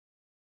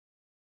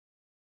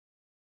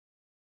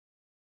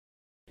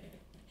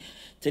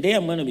Today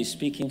I'm going to be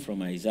speaking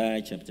from Isaiah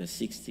chapter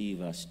 60,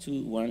 verse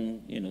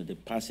 2, the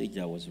passage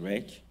that was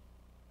read.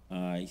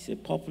 It's a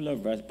popular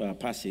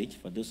passage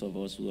for those of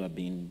us who have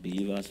been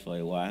believers for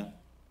a while.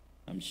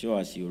 I'm sure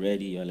as you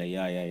read it, you're like,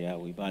 yeah,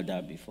 we've had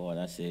that before.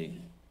 That's it,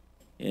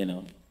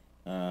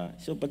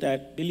 but I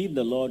believe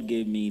the Lord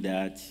gave me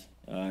that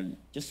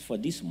just for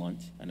this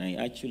month, and I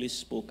actually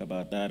spoke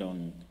about that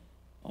on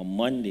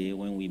Monday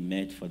when we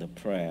met for the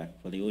prayer,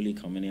 for the Holy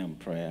Communion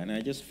prayer, and I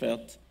just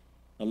felt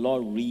the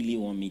Lord really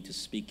want me to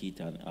speak it,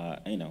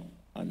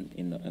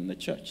 in the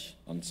church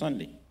on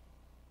Sunday,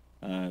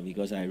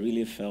 because I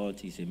really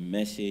felt it's a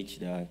message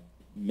that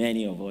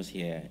many of us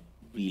here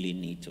really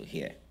need to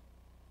hear.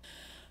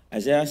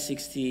 Isaiah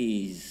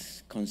 60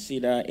 is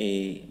considered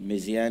a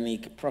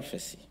messianic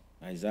prophecy.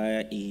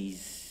 Isaiah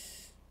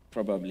is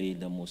probably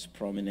the most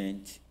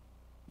prominent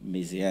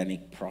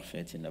messianic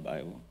prophet in the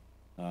Bible.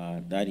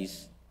 That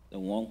is the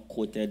one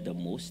quoted the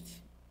most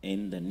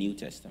in the New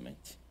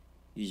Testament.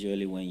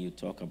 Usually when you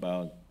talk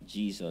about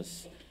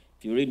Jesus,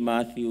 if you read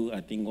Matthew,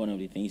 I think one of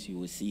the things you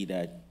will see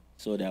that,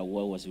 so that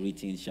what was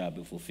written shall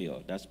be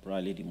fulfilled. That's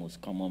probably the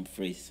most common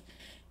phrase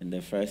in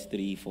the first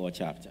 3-4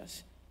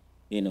 chapters.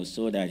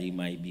 So that it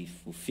might be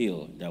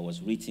fulfilled, that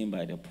was written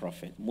by the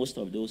prophet. Most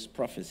of those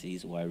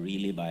prophecies were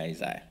really by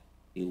Isaiah.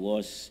 He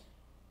was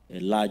a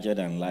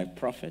larger-than-life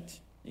prophet,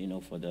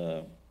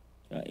 for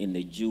in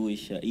the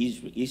Jewish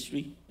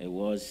history. It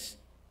was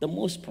the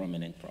most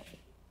prominent prophet.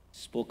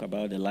 Spoke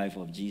about the life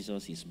of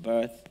Jesus, his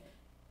birth,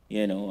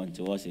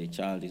 unto us a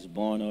child is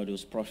born, all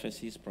those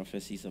prophecies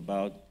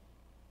about,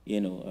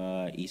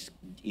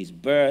 his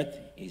birth,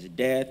 his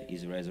death,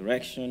 his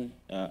resurrection,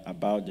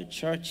 about the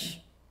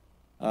church.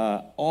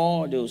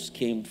 All those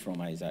came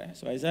from Isaiah.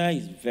 So Isaiah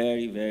is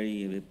very,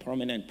 very a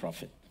prominent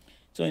prophet.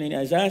 So in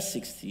Isaiah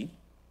 60,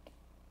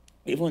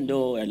 even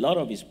though a lot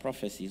of his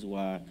prophecies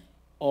were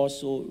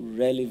also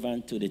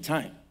relevant to the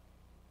time,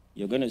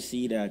 you're going to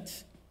see that,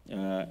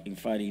 in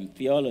fact, in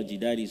theology,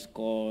 that is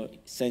called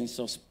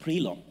sensus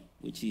prelum,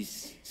 which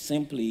is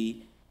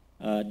simply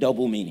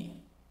double meaning.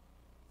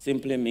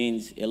 Simply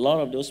means a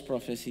lot of those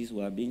prophecies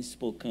were being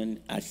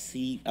spoken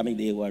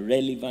they were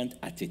relevant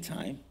at a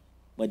time,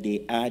 but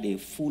they had a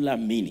fuller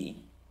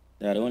meaning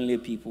that only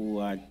people who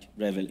had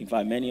reveled. In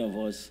fact, many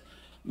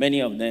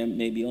of them,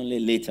 maybe only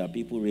later,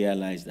 people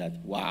realized that,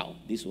 wow,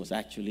 this was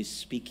actually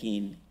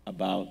speaking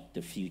about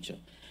the future.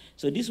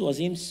 So this was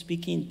him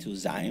speaking to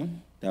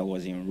Zion, that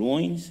was in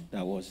ruins,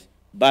 that was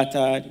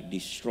battered,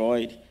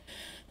 destroyed,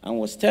 and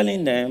was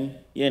telling them,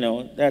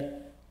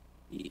 that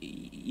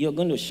you're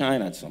going to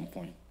shine at some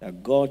point,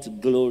 that God's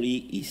glory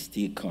is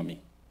still coming.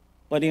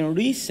 But in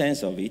real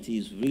sense of it,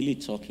 he's really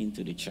talking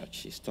to the church.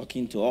 He's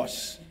talking to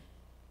us.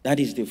 That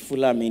is the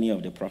fuller meaning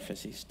of the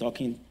prophecy. He's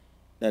talking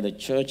that the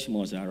church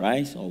must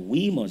arise, or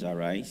we must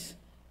arise,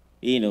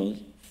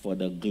 for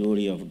the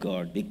glory of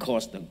God,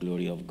 because the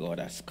glory of God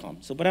has come.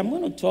 But I'm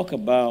going to talk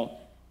about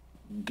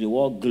the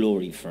word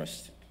glory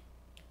first.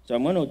 So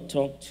I'm going to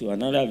talk to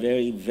another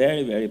very,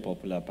 very, very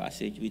popular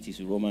passage, which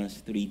is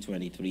Romans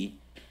 3:23,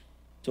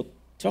 to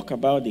talk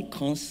about the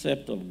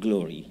concept of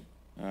glory.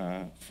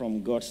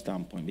 From God's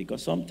standpoint,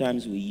 because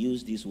sometimes we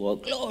use this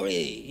word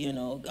glory,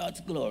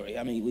 God's glory.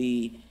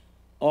 We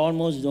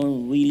almost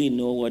don't really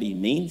know what it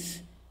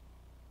means,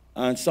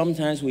 and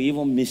sometimes we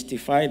even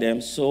mystify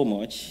them so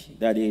much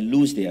that they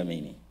lose their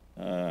meaning.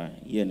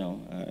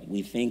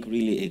 We think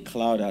really a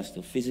cloud has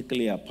to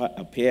physically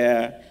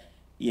appear,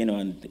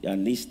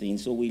 and these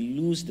things, so we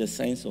lose the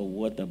sense of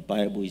what the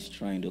Bible is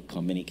trying to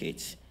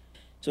communicate.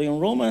 So in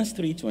Romans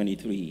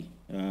 3:23,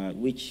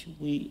 which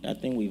I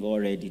think we've all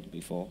read it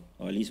before,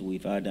 or at least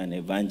we've had an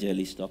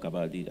evangelist talk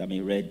about it.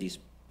 Read this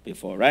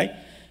before, right? It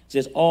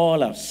says,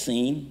 all have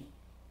sinned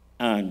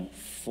and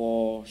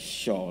fall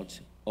short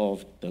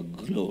of the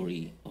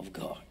glory of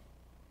God.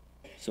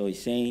 So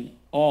he's saying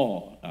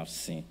all have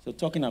sinned. So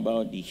talking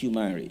about the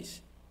human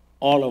race,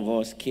 all of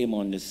us came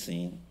on the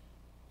scene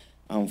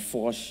and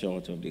fall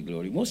short of the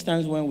glory. Most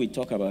times when we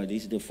talk about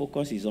this, the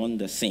focus is on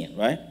the sin,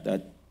 right?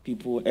 That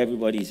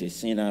everybody is a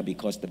sinner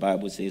because the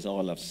Bible says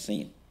all have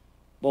sinned.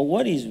 But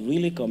what is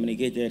really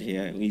communicated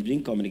here,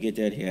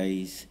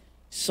 is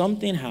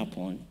something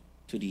happened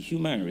to the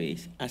human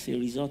race as a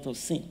result of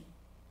sin.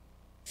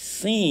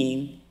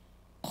 Sin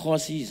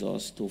causes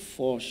us to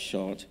fall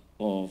short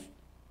of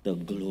the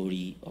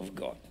glory of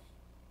God.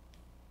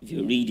 If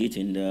you read it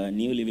in the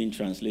New Living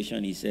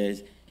Translation, it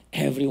says,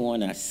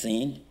 everyone has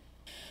sinned,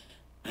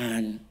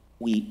 and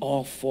we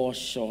all fall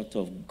short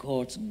of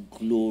God's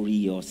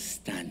glorious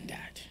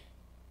standard.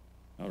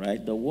 All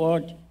right? The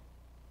word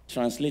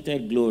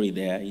translated glory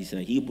there is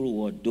a Hebrew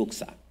word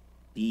doxa,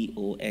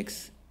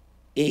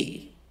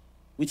 D-O-X-A,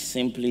 which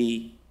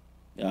simply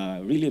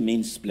really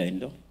means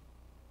splendor,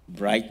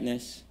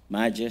 brightness,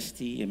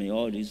 majesty,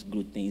 all these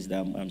good things that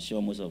I'm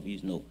sure most of you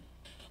know.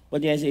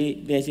 But there is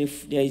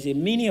a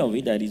meaning of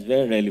it that is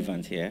very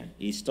relevant here.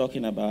 It's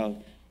talking about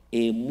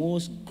a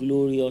most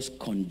glorious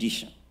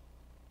condition,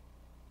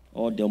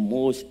 or the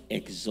most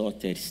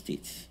exalted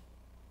state.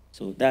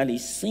 So that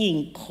is,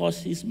 sin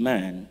causes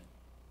man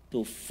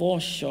to fall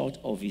short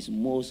of his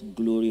most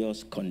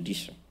glorious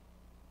condition.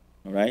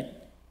 All right?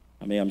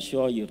 I mean, I'm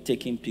sure you've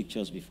taken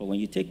pictures before. When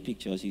you take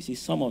pictures, you see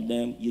some of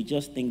them, you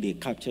just think they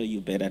capture you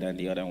better than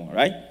the other one,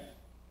 right?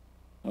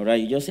 All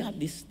right? You just say,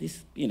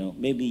 this,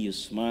 maybe you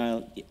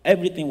smile.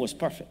 Everything was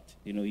perfect.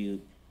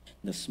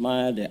 The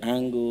smile, the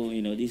angle,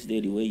 this day,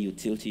 the way you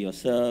tilt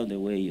yourself, the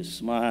way you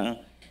smile,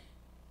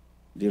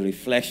 the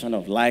reflection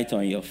of light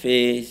on your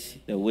face,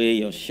 the way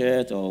your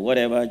shirt or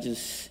whatever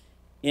just,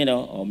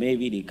 or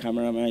maybe the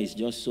cameraman is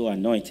just so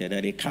anointed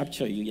that they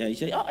capture you. Yeah, you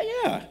say,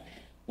 oh, yeah.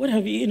 What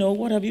have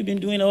you been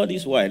doing all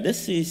this while?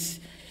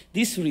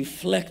 This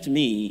reflects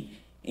me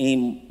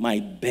in my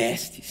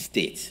best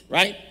state,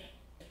 right?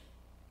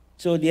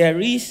 So there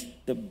is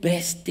the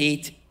best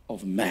state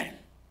of man,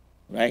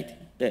 right?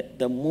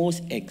 The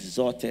most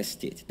exalted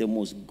state, the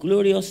most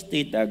glorious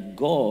state that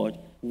God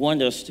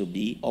wants us to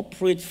be,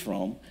 operate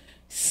from.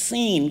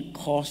 Sin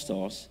caused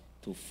us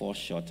to fall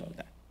short of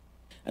that.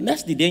 And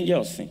that's the danger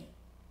of sin.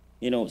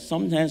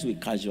 Sometimes we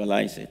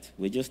casualize it.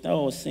 We just,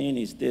 sin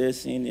is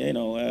this, sin,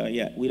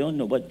 we don't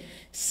know. But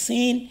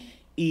sin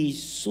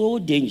is so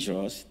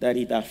dangerous that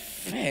it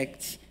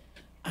affects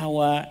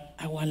our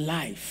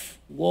life,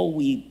 what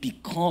we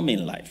become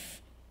in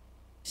life.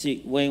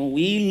 See, when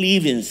we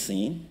live in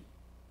sin,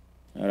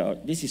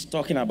 this is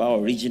talking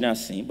about original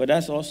sin, but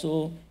that's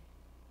also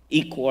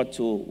equal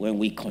to when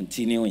we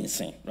continue in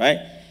sin, right?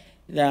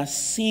 That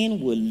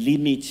sin will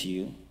limit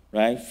you,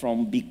 right,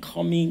 from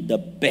becoming the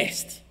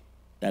best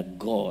that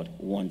God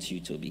wants you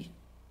to be.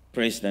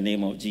 Praise the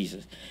name of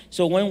Jesus.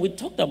 So when we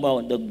talked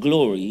about the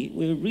glory,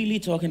 we're really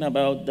talking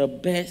about the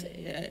best,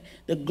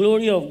 the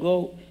glory of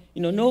God.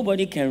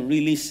 Nobody can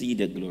really see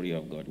the glory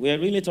of God. We're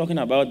really talking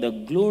about the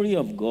glory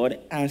of God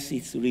as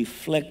it's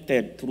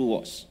reflected through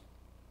us.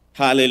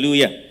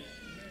 Hallelujah.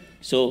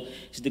 So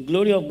it's the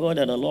glory of God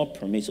that the Lord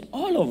permits.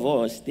 All of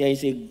us, there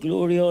is a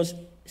glorious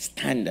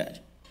standard.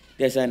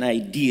 There's an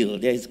ideal.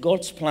 There's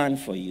God's plan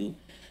for you.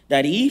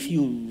 That if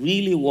you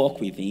really walk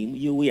with him,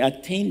 you will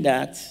attain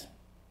that.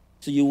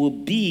 So you will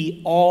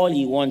be all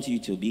he wants you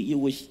to be.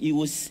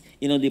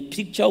 The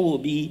picture will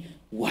be,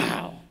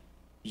 wow,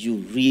 you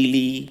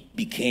really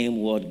became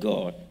what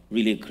God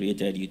really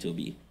created you to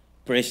be.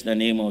 Praise the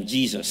name of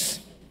Jesus.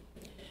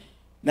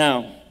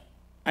 Now,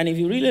 and if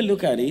you really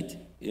look at it,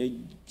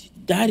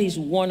 that is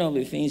one of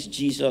the things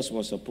Jesus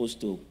was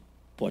supposed to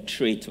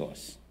portray to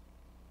us.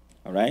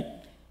 All right?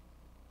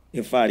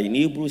 In fact, in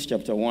Hebrews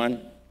chapter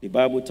 1, the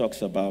Bible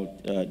talks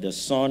about the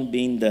sun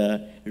being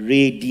the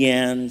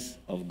radiance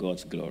of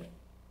God's glory.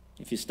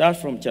 If you start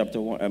from chapter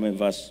 1,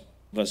 verse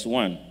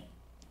 1, it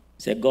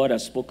said God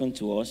has spoken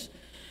to us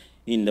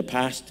in the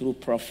past through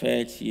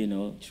prophets,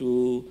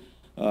 through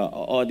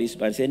all this.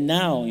 But it said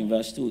now in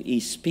verse 2,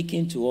 he's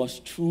speaking to us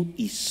through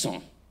his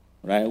son,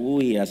 right, who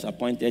he has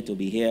appointed to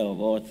be heir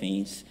of all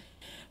things.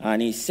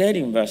 And he said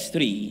in verse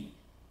 3,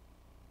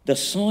 the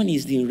sun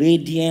is the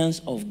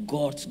radiance of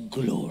God's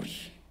glory,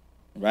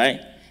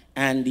 right?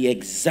 And the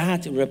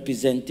exact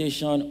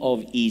representation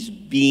of his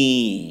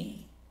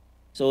being.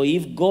 So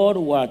if God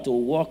were to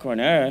walk on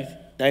earth,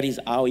 that is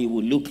how he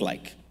would look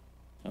like.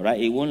 All right?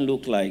 It won't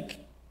look like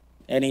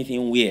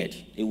anything weird.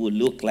 It would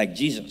look like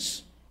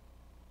Jesus.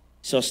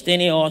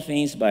 Sustaining all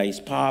things by his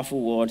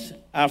powerful words.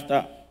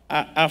 After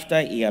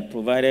he had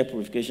provided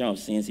purification of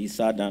sins, he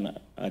sat down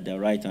at the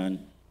right hand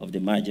of the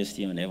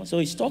majesty on heaven. So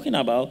he's talking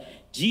about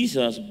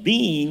Jesus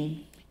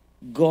being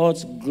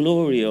God's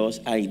glorious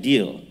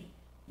ideal.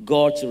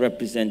 God's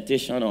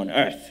representation on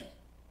earth.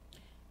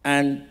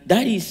 And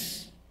that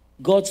is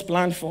God's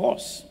plan for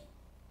us.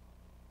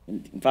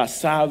 In fact,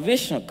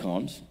 salvation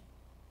comes.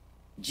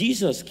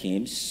 Jesus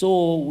came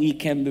so we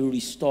can be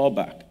restored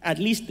back. At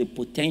least the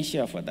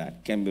potential for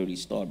that can be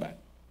restored back.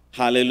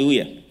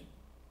 Hallelujah.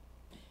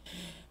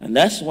 And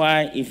that's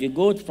why if you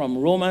go from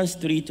Romans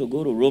 3 to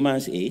go to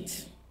Romans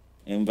 8,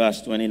 in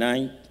verse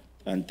 29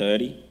 and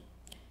 30,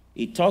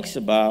 it talks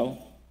about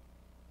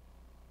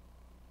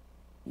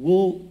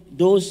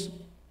those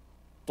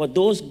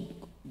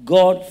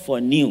God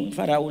foreknew. In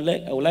fact, I would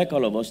like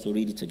all of us to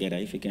read it together.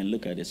 If you can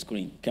look at the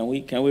screen, can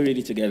we read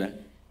it together?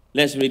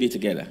 Let's read it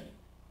together.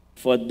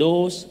 For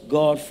those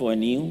God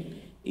foreknew,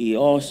 he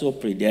also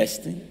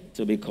predestined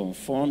to be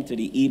conformed to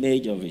the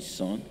image of his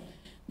Son,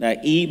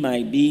 that he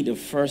might be the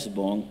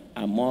firstborn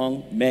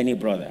among many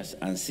brothers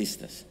and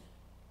sisters.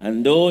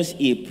 And those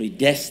he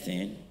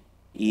predestined,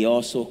 he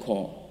also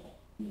called.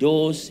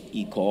 Those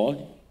he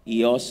called,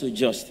 he also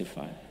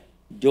justified.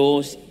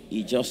 Those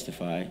he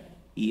justified,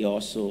 he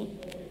also.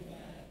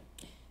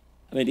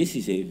 This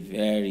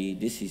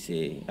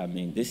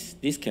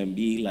can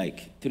be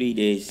like 3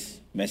 days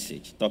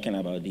message talking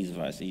about this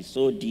verse. It's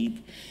so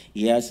deep.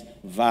 He has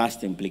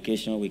vast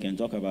implication. We can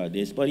talk about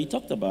this. But he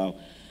talked about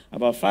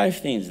 5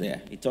 things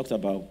there. He talked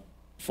about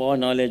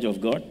foreknowledge of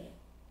God.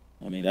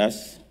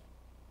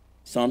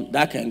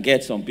 That can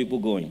get some people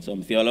going,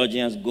 some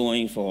theologians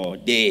going for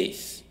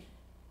days.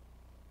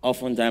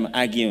 Oftentimes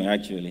arguing,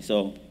 actually.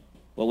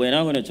 But we're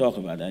not going to talk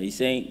about that. He's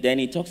saying, then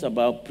he talks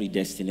about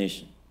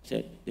predestination. He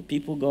said, the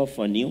people God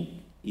foreknew,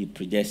 he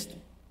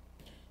predestined.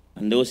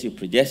 And those he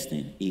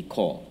predestined, he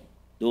called.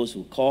 Those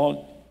who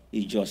called,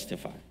 he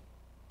justified.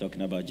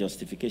 Talking about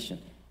justification.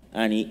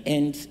 And he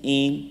ends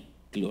in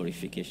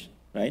glorification,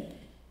 right?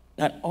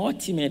 That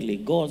ultimately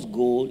God's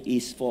goal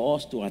is for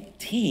us to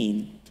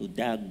attain to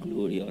that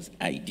glorious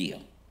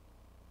ideal.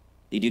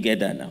 Did you get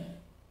that now?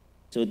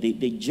 So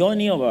the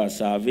journey of our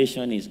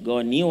salvation is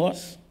God knew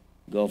us,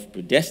 God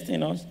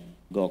predestined us,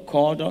 God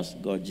called us,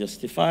 God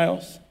justified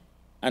us,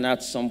 and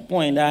at some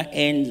point that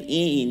ends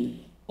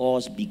in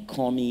us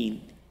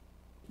becoming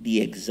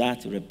the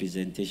exact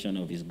representation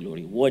of his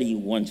glory, what he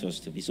wants us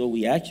to be. So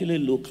we actually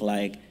look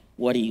like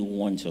what he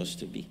wants us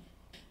to be.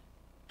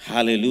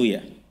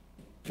 Hallelujah.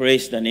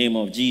 Praise the name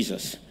of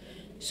Jesus.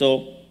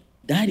 So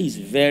that is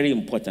very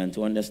important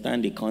to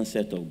understand the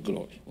concept of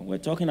glory. When we're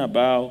talking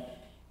about,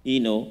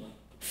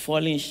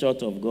 falling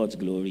short of God's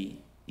glory,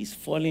 is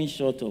falling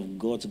short of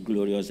God's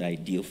glorious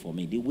ideal for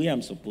me, the way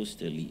I'm supposed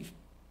to live.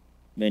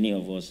 Many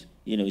of us,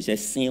 it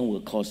says sin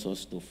will cause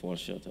us to fall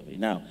short of it.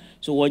 Now,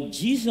 so what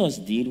Jesus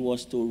did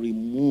was to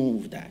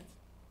remove that,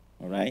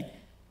 all right?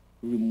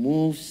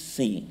 Remove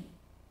sin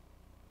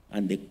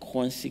and the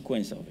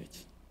consequence of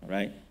it, all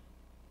right?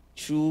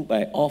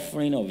 By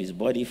offering of his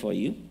body for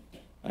you,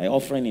 by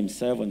offering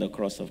himself on the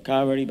cross of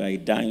Calvary, by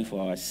dying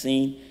for our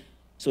sin.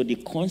 So the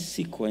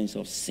consequence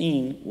of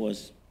sin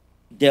was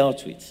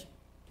dealt with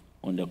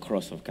on the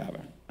cross of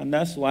Calvary. And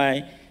that's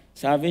why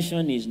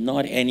salvation is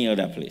not any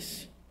other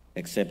place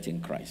except in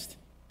Christ.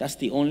 That's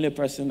the only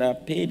person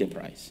that paid the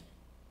price.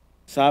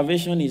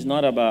 Salvation is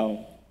not about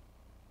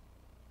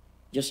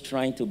just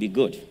trying to be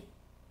good.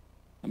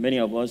 And many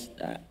of us,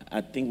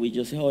 I think we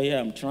just say, oh yeah,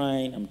 I'm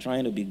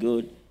trying to be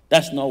good.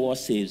 That's not what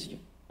saves you,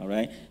 all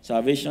right?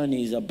 Salvation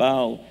is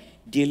about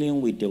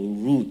dealing with the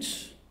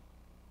root,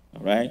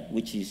 all right,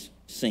 which is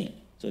sin.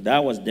 So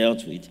that was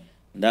dealt with.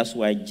 And that's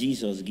why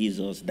Jesus gives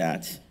us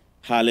that.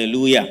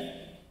 Hallelujah.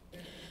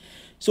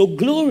 So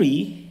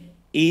glory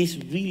is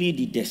really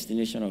the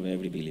destination of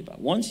every believer.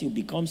 Once you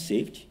become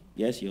saved,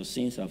 yes, your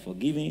sins are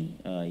forgiven.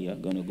 You are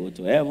going to go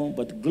to heaven.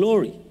 But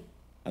glory,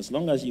 as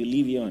long as you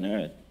live here on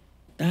earth,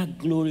 that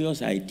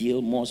glorious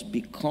ideal must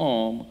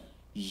become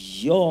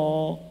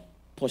your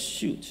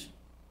pursuit.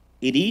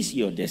 It is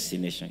your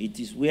destination. It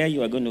is where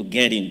you are going to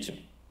get into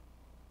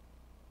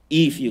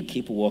if you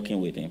keep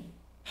walking with him.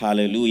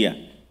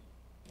 Hallelujah.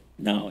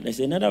 Now, there's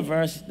another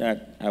verse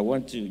that I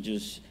want to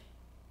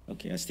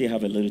I still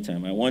have a little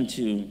time. I want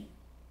to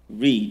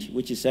read,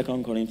 which is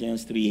 2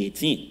 Corinthians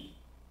 3:18.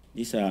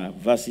 These are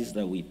verses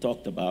that we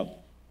talked about,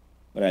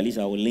 but at least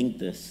I will link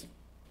this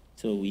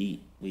so we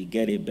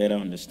get a better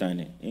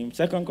understanding. In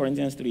 2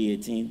 Corinthians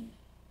 3:18,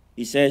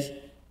 it says,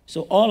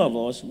 so all of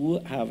us who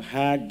have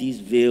had this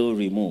veil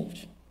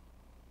removed.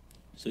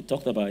 So it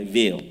talked about a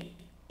veil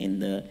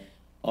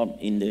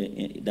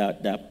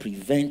that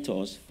prevent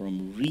us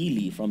from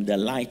the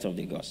light of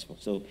the gospel.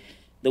 So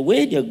the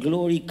way the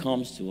glory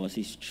comes to us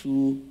is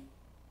through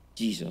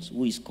Jesus,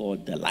 who is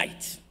called the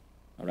light.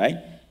 All right?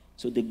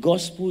 So the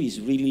gospel is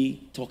really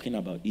talking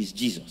about is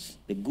Jesus.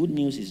 The good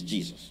news is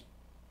Jesus.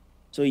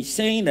 So he's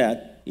saying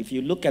that if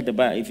you look at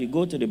if you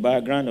go to the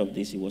background of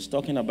this, he was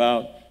talking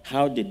about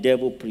how the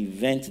devil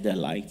prevents the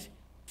light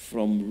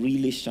from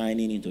really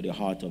shining into the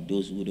heart of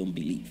those who don't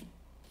believe.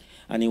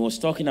 And he was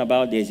talking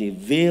about there's a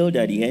veil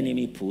that the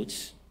enemy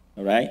puts,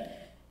 all right?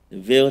 The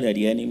veil that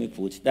the enemy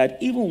puts, that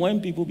even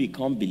when people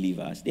become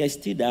believers, there's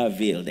still that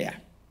veil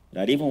there.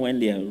 That even when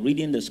they are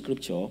reading the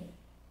scripture,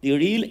 the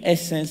real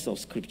essence of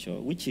scripture,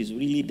 which is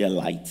really the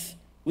light,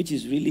 which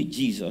is really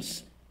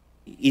Jesus,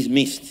 is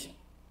missed.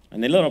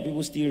 And a lot of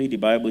people still read the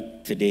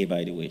Bible today,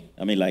 by the way.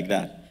 I mean, like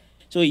that.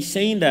 So he's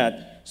saying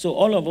that, so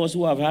all of us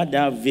who have had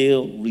that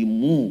veil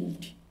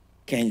removed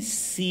can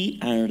see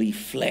and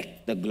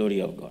reflect the glory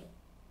of God.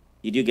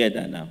 Did you get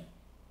that now?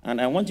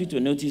 And I want you to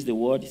notice the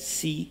word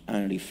see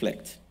and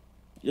reflect.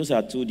 Those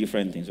are two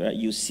different things, right?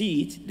 You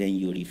see it, then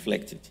you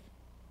reflect it.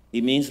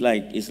 It means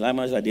like Islam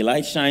is that the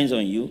light shines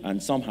on you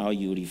and somehow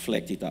you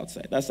reflect it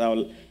outside.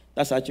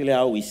 That's actually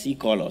how we see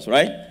colors,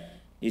 right?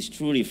 It's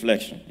true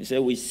reflection. He said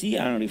we see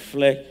and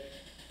reflect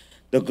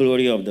the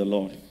glory of the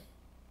Lord.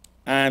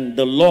 And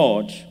the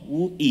Lord,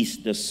 who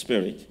is the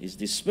Spirit, is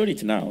the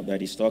Spirit now that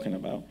he's talking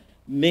about,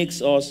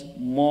 makes us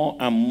more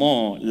and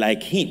more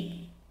like him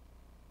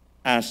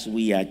as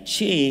we are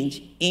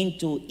changed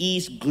into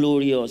his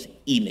glorious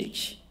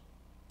image.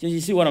 So you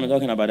see what I'm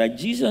talking about? That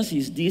Jesus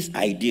is this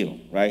ideal,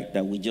 right,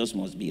 that we just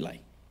must be like.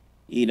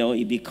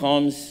 It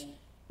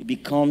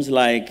becomes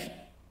like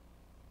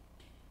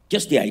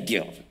just the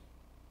ideal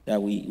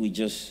that we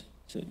just,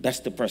 so that's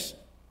the person.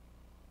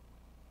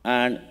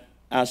 And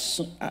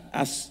as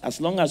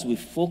long as we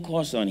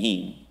focus on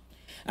him,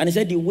 and he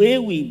said the way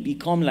we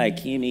become like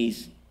him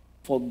is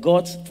for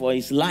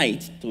his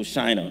light to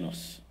shine on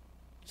us.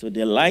 So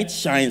the light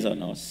shines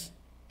on us,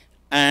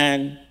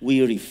 and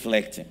we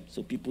reflect him.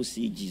 So people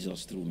see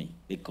Jesus through me.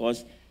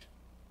 Because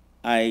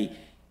I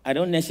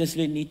don't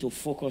necessarily need to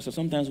focus, or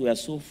sometimes we are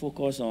so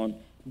focused on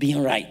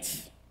being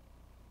right.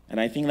 And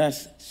I think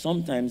that's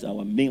sometimes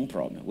our main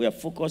problem. We are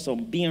focused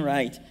on being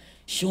right,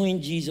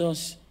 showing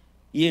Jesus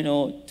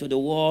to the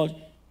world.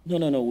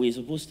 No. We're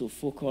supposed to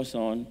focus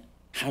on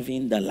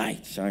having the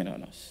light shine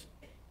on us.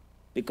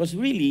 Because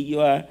really,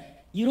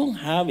 you don't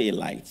have a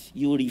light.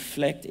 You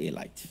reflect a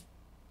light.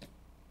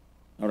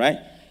 All right?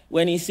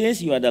 When he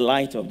says you are the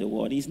light of the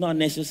world, he's not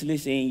necessarily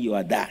saying you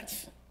are that.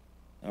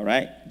 All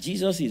right?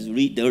 Jesus is the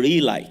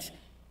real light.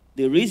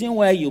 The reason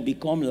why you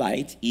become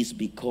light is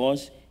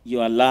because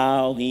you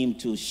allow him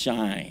to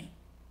shine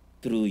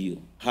through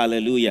you.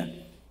 Hallelujah.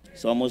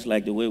 It's almost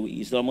like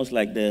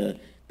the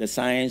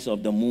science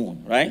of the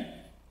moon, right?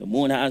 The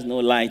moon has no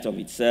light of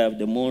itself.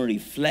 The moon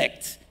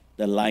reflects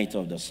the light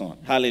of the sun.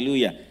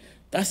 Hallelujah.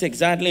 That's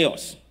exactly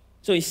us.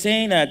 So he's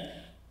saying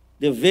that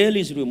the veil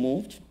is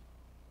removed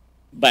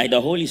by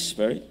the Holy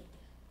Spirit,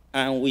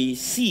 and we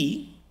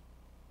see,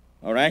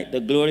 all right, the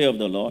glory of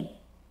the Lord.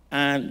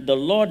 And the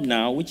Lord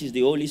now, which is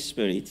the Holy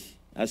Spirit,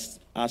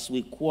 as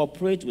we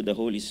cooperate with the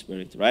Holy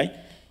Spirit, right,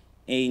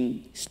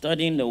 in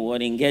studying the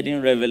Word, in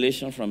getting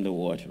revelation from the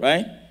Word,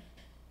 right,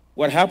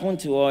 what happened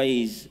to us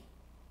is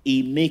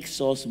he makes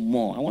us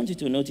more. I want you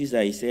to notice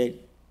that he said,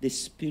 the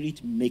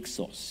Spirit makes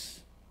us.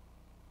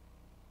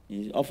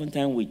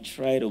 Oftentimes we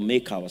try to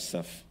make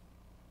ourselves.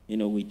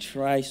 We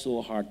try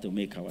so hard to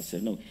make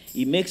ourselves. No,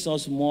 he makes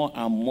us more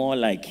and more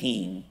like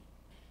him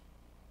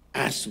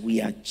as we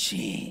are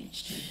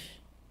changed.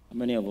 How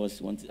many of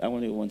us want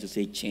to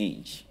say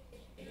change?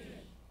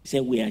 He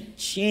said we are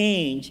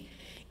changed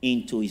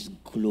into his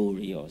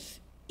glorious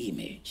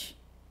image.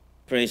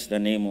 Praise the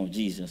name of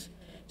Jesus.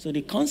 So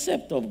the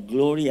concept of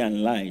glory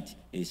and light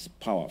is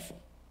powerful.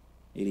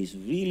 It is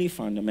really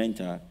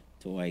fundamental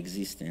to our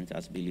existence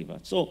as believers.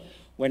 So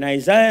when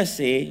Isaiah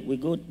say, we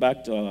go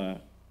back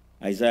to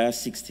Isaiah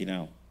 60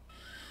 now.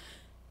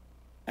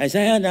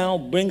 Isaiah now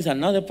brings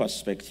another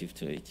perspective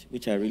to it,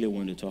 which I really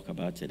want to talk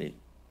about today.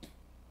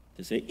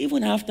 To say,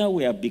 even after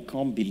we have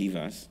become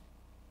believers,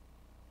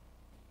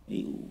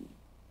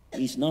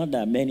 it's not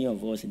that many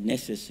of us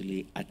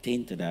necessarily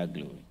attain to that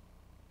glory.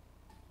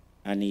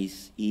 And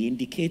he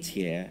indicates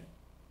here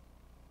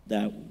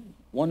that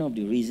one of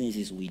the reasons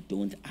is we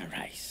don't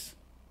arise.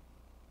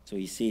 So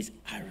he says,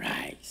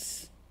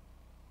 arise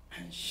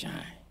and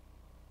shine.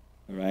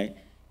 All right?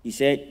 He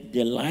said,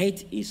 the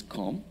light is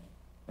come,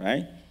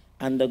 right?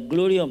 And the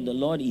glory of the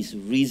Lord is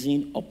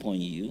risen upon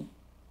you.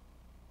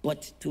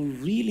 But to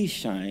really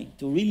shine,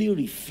 to really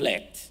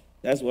reflect,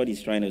 that's what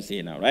he's trying to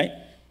say now, right?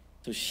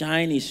 To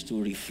shine is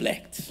to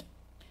reflect.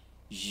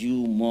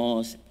 You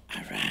must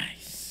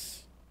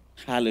arise.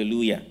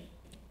 Hallelujah.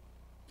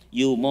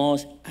 You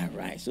must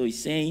arise. So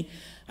he's saying,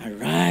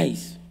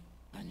 arise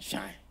and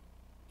shine.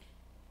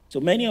 So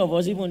many of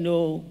us, even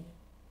though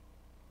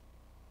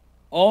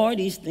all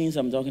these things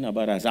I'm talking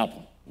about has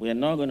happened, we're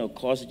not going to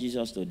cause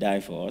Jesus to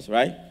die for us,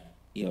 right?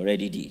 He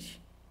already did.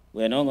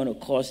 We're not going to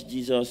cause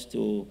Jesus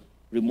to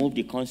remove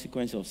the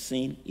consequence of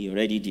sin. He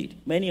already did.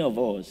 Many of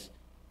us,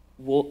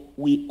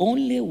 we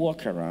only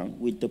walk around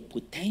with the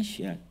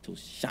potential to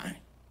shine.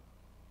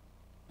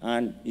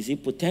 And you see,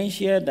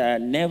 potential that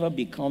never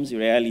becomes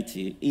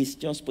reality is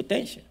just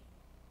potential.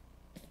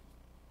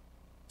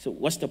 So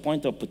what's the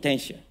point of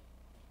potential?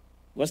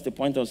 What's the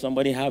point of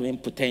somebody having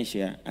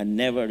potential and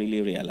never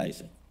really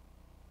realize it?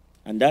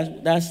 And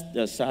that's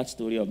the sad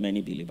story of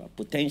many believers.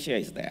 Potential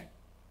is there.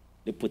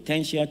 The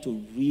potential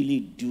to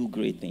really do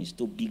great things,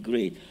 to be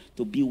great,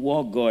 to be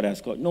what God has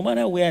called. No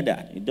matter where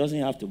that. It doesn't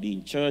have to be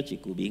in church.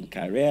 It could be in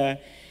career.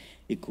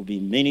 It could be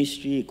in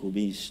ministry. It could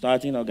be in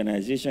starting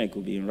organization. It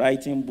could be in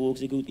writing books.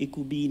 It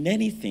could be in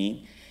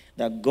anything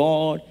that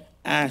God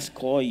has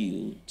called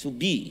you to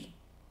be.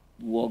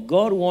 What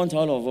God wants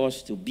all of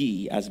us to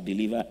be as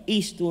believers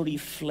is to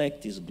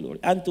reflect his glory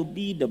and to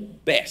be the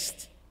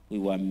best we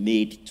were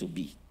made to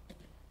be.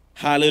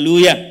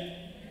 Hallelujah.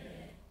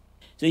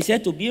 So he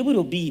said to be able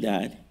to be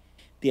that,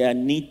 there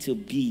need to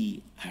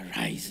be a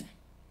rising.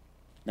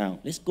 Now,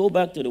 let's go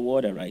back to the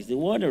word arise. The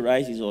word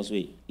arise is also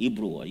a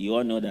Hebrew word. You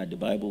all know that the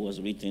Bible was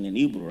written in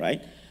Hebrew,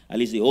 right? At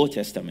least the Old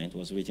Testament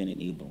was written in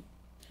Hebrew.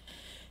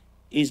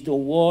 It's the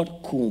word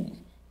kum.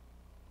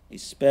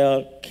 It's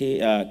spelled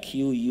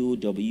Q-U-W-M.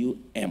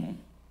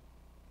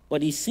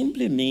 But it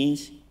simply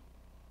means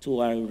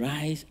to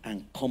arise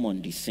and come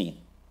on the scene.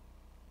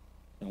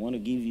 I want to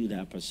give you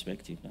that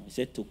perspective now. It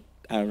said to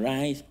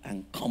arise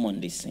and come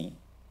on the scene.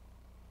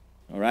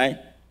 All right?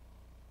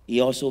 It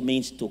also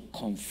means to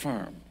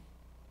confirm,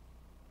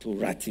 to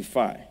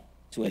ratify,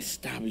 to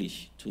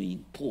establish, to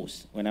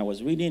impose. When I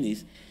was reading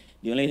this,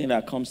 the only thing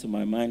that comes to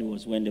my mind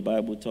was when the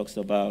Bible talks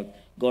about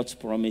God's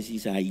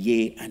promises are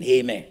yea and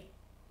amen.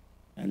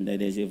 And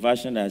there's a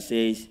version that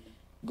says,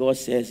 God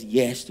says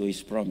yes to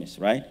his promise,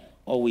 right?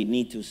 All we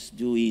need to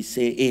do is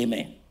say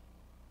amen.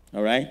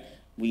 All right?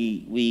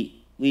 We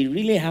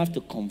really have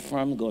to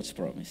confirm God's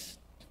promise.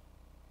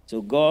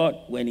 So God,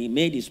 when he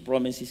made his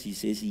promises, he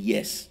says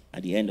yes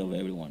at the end of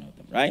every one of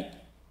them, right?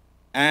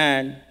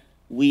 And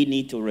we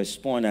need to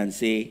respond and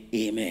say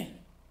amen.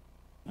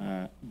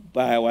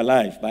 By our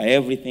life, by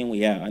everything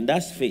we have. And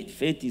that's faith.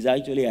 Faith is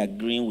actually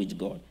agreeing with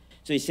God.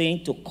 So he's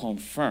saying to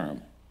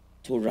confirm,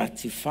 to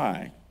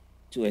ratify,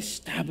 to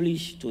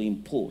establish, to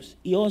impose.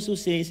 He also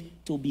says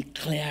to be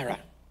clearer,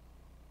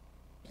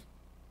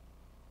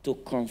 to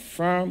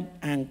confirm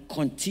and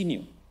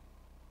continue.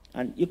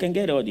 And you can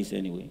get all this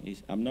anyway.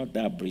 I'm not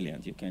that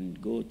brilliant. You can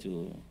go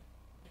to,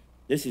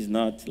 this is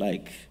not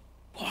like,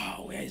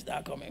 wow, where is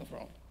that coming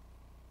from?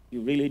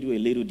 You really do a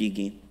little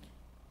digging.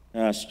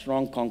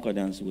 Strong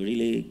Concordance will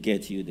really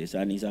get you this.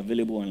 And it's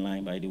available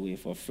online, by the way,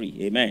 for free.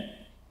 Amen.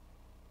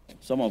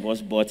 Some of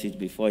us bought it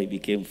before it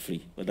became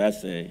free. But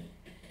that's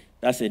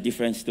a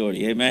different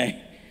story.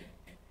 Amen.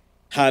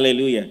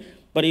 Hallelujah.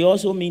 But it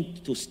also means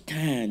to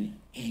stand,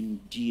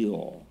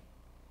 endure.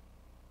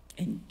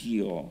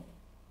 Endure.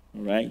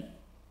 All right?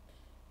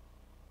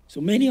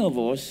 So many of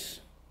us,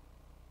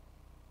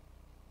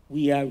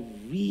 we are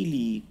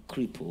really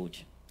crippled,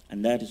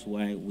 and that is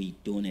why we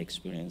don't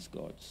experience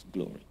God's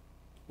glory.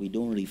 We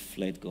don't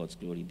reflect God's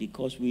glory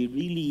because we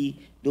really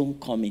don't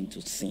come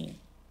into sin.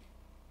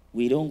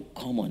 We don't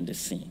come on the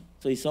scene.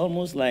 So it's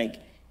almost like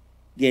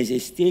there's a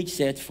stage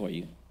set for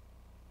you.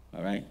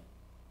 All right?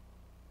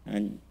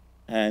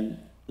 And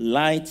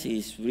light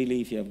is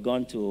really, if you have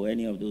gone to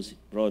any of those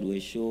Broadway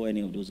shows, any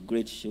of those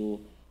great shows,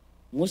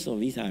 most of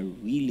these are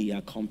really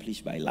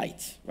accomplished by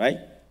light, right?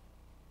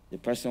 The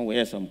person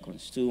wears some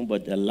costume,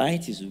 but the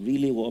light is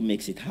really what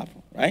makes it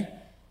happen, right?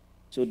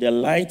 So the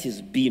light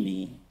is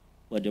beaming,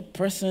 but the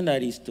person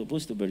that is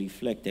supposed to be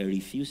reflected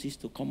refuses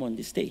to come on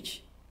the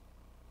stage.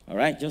 All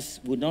right?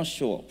 Just would not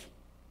show up.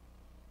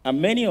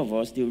 And many of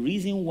us, the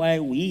reason why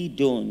we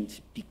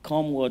don't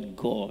become what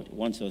God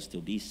wants us to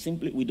be,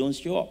 simply we don't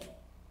show up.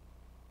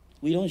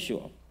 We don't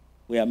show up.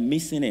 We are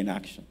missing in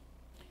action.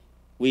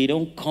 We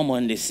don't come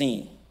on the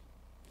scene.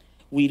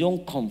 We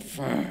don't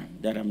confirm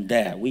that I'm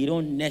there. We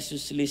don't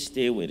necessarily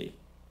stay with it.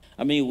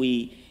 I mean,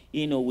 we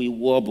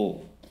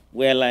wobble.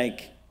 We're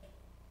like,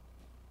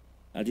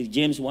 I think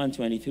James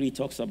 1:23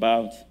 talks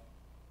about,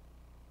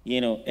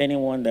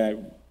 anyone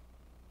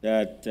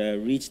that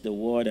reads the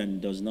word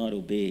and does not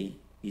obey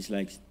is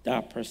like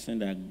that person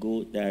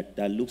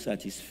that looks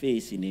at his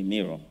face in a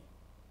mirror,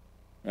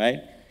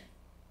 right?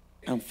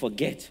 And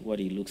forget what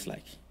he looks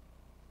like.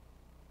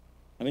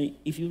 I mean,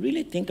 if you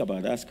really think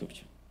about that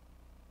scripture,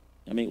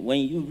 I mean, when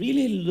you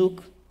really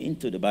look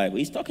into the Bible,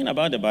 he's talking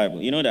about the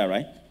Bible. You know that,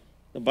 right?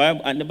 The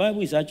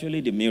Bible is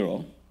actually the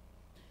mirror.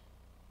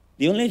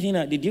 The only thing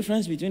the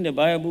difference between the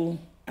Bible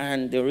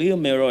and the real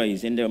mirror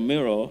is in the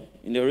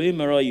real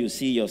mirror, you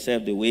see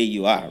yourself the way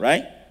you are,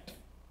 right?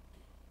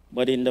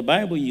 But in the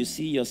Bible, you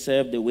see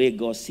yourself the way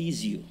God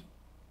sees you.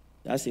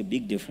 That's a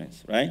big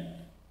difference, right?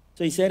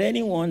 So he said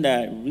anyone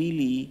that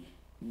really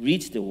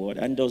reads the word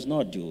and does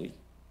not do it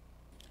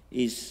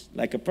is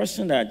like a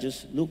person that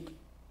just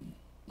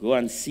go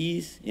and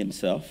sees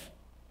himself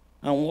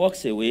and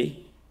walks away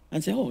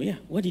and say, oh yeah,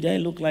 what did I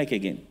look like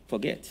again?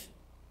 Forget.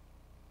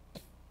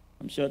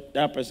 I'm sure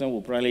that person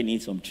will probably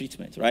need some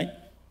treatment, right?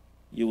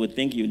 You would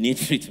think you need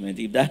treatment.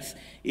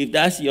 If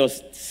that's your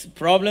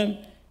problem,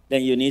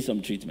 then you need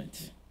some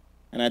treatment.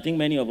 And I think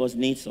many of us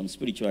need some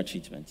spiritual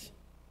treatment.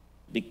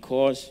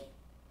 Because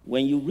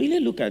when you really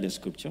look at the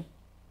scripture,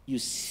 you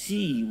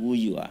see who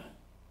you are.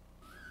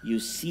 You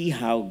see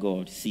how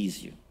God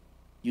sees you.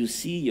 You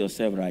see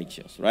yourself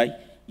righteous, right?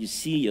 You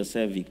see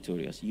yourself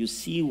victorious. You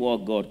see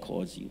what God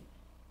calls you.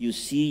 You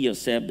see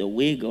yourself the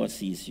way God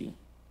sees you.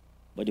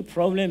 But the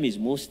problem is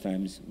most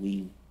times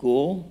we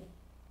go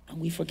and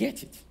we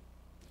forget it.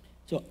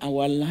 So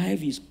our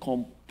life is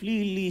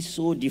completely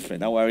so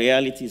different. Our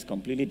reality is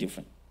completely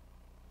different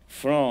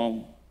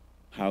from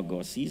how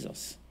God sees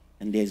us.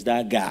 And there's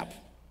that gap.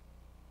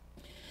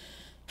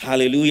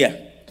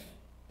 Hallelujah.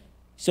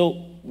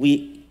 So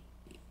we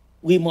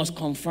must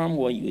confirm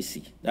what you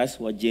see. That's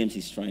what James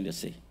is trying to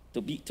say.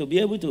 To be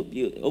able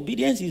to,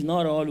 obedience is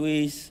not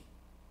always,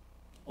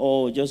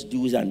 just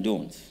do's and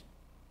don'ts.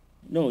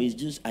 No, it's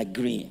just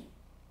agreeing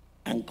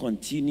and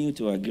continue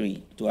to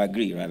agree,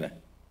 rather.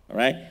 All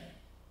right?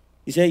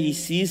 He said he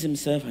sees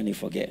himself and he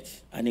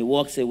forgets. And he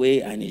walks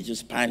away and he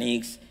just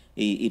panics.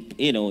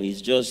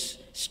 He's just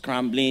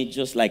scrambling,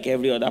 just like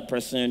every other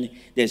person.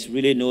 There's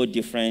really no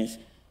difference.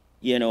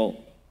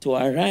 To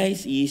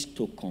arise is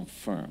to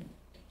confirm,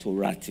 to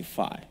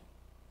ratify,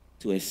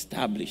 to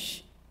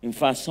establish. In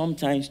fact,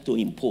 sometimes to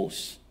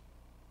impose.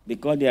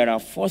 Because there are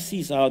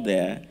forces out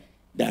there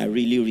that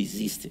really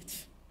resist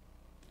it.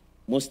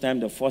 Most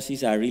times the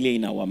forces are really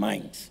in our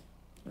minds,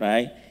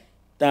 right?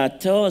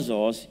 That tells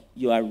us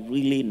you are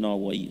really not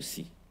what you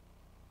see.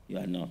 You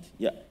are not.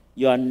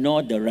 You are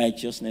not the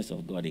righteousness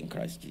of God in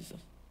Christ Jesus.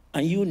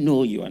 And you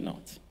know you are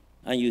not.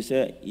 And you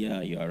say,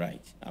 yeah, you are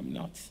right. I'm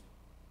not.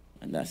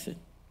 And that's it.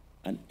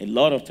 And a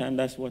lot of times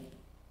that's what.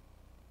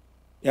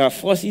 There are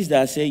forces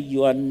that say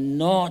you are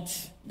not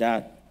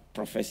that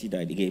prophecy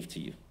that they gave to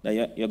you.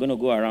 That you're going to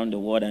go around the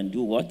world and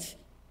do what?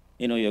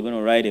 You're going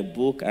to write a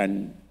book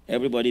and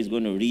everybody's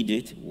going to read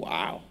it.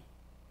 Wow.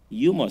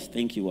 You must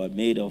think you are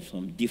made of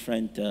some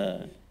different,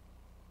 and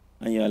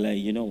you're like,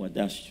 you know what,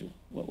 that's true.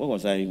 What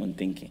was I even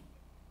thinking?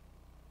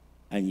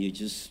 And you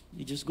just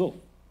go.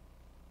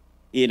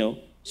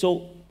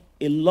 So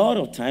a lot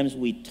of times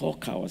we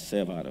talk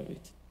ourselves out of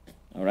it.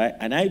 All right?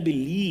 And I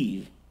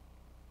believe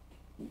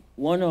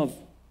one of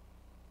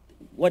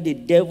what the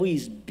devil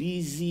is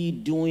busy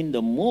doing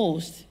the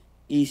most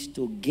is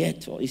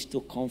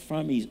to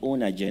confirm his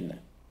own agenda.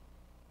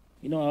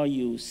 You know how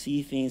you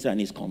see things and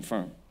it's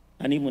confirmed,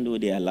 and even though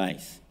they are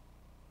lies.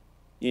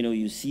 You know,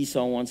 you see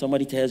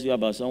somebody tells you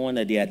about someone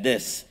that they are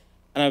this,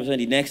 and all of a sudden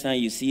the next time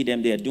you see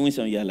them, they are doing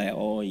something, you're like,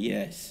 oh,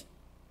 yes.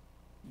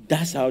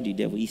 That's how the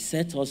devil, he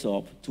sets us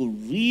up to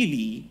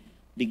really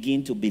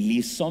begin to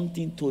believe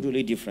something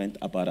totally different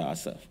about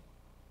ourselves.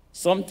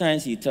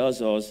 Sometimes he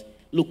tells us,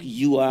 look,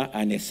 you are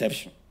an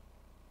exception,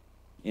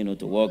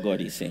 to what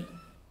God is saying.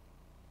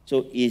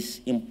 So it's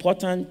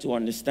important to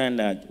understand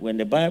that when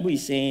the Bible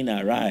is saying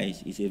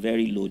arise, it's a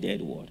very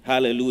loaded word.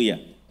 Hallelujah.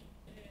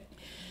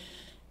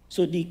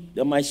 So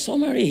my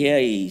summary here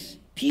is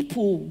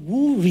people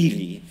who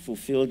really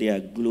fulfill their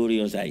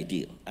glorious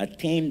ideal,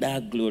 attain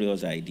that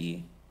glorious ideal,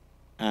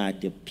 are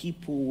the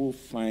people who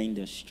find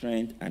the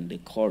strength and the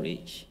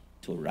courage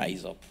to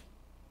rise up.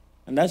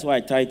 And that's why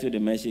I titled the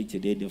message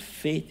today, The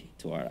Faith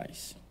to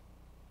Arise.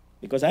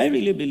 Because I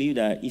really believe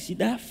that,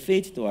 that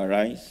faith to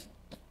arise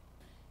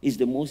is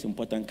the most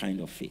important kind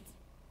of faith.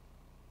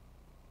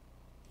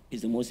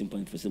 It's the most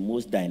important, it's the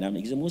most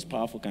dynamic, it's the most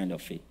powerful kind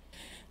of faith.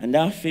 And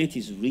that faith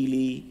is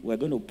really, we're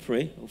going to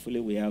pray.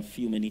 Hopefully we have a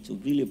few minutes to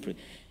really pray.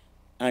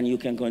 And you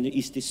can continue,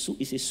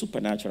 it's a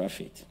supernatural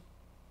faith.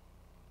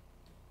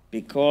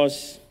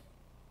 Because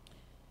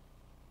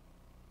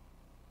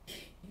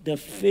the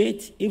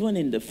faith, even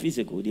in the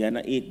physical,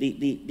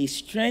 the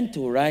strength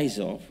to rise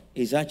up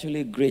is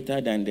actually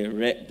greater than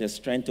the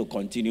strength to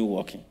continue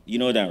walking. You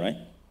know that, right?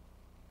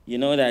 You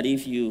know that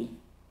if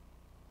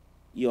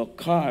your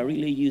car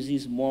really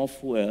uses more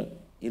fuel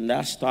in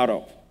that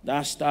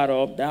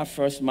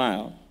first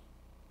mile,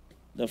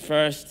 the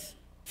first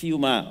few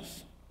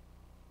miles,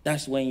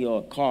 that's when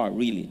your car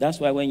really, that's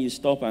why when you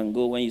stop and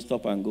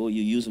go,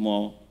 you use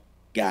more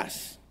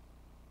gas.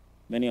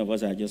 Many of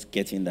us are just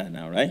getting that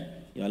now, right?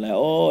 You're like,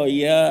 oh,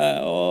 yeah,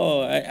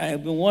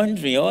 I've been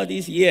wondering all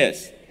these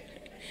years.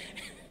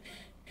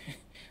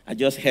 I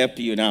just helped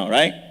you now,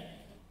 right?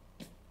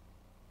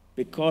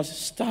 Because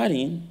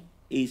starting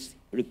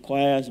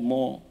requires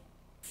more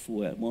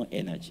fuel, more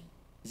energy.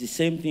 It's the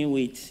same thing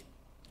with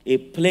a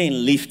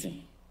plane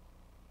lifting.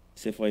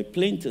 So for a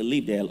plane to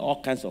lift, there are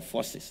all kinds of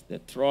forces. The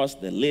thrust,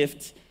 the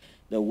lift,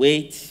 the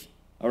weight,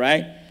 all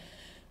right?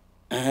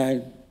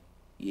 And,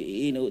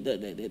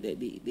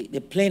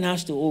 the plane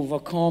has to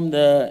overcome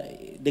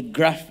the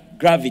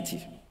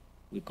gravity.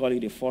 We call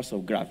it the force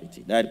of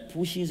gravity. That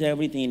pushes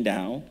everything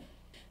down.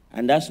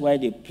 And that's why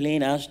the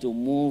plane has to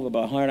move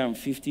about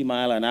 150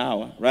 miles an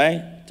hour,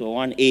 right? To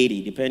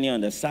 180, depending on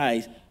the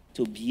size,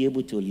 to be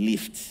able to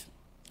lift.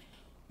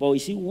 But you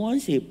see,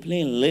 once a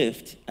plane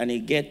lifts and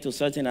it gets to a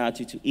certain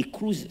altitude, it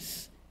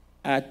cruises.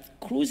 At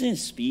cruising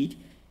speed,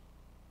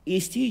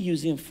 it's still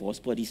using force,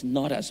 but it's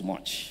not as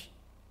much.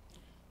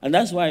 And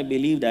that's why I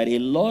believe that a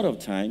lot of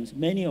times,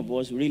 many of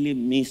us really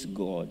miss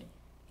God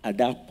at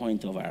that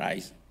point of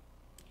arising.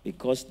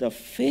 Because the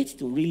faith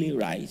to really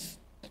rise,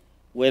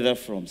 whether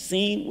from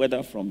sin,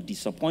 whether from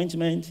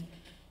disappointment,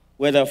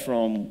 whether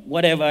from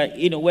whatever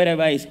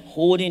is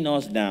holding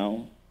us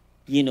down,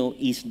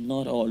 is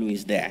not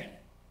always there.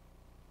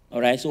 All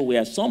right, so we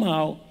are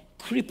somehow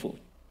crippled.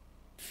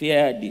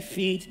 Fear,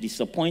 defeat,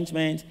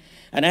 disappointment.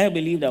 And I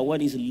believe that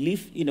what is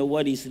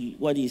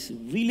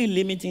really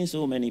limiting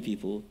so many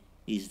people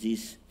is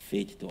this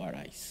faith to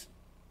arise.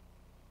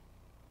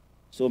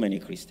 So many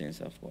Christians,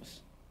 of course.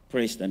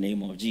 Praise the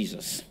name of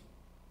Jesus.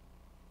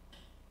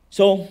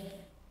 So,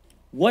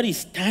 what is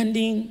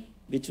standing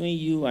between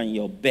you and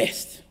your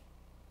best,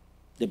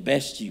 the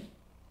best you,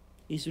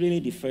 is really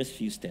the first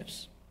few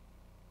steps.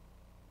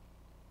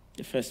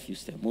 The first few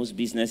steps. Most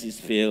businesses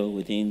fail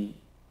within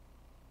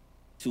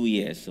 2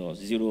 years or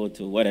 0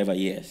 to whatever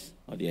years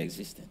of their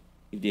existence.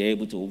 If they're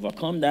able to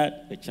overcome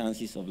that, the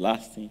chances of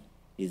lasting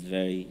is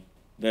very,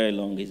 very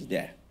long is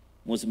there.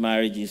 Most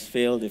marriages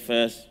fail the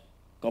first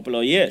couple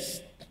of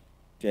years.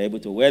 If you're able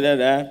to weather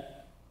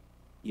that,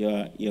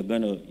 your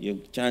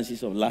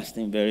chances of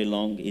lasting very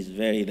long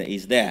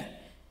is there.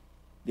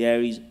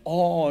 There is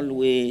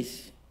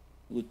always,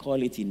 we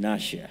call it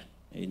inertia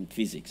in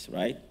physics,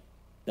 right?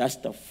 That's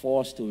the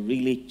force to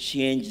really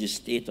change the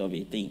state of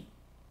a thing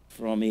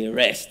from a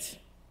rest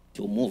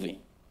to moving.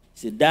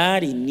 So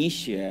that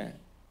initial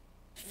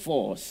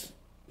force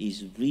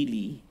is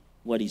really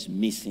what is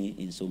missing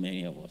in so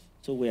many of us.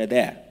 So we're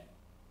there.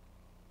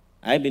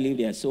 I believe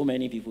there are so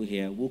many people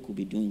here who could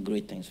be doing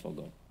great things for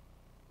God.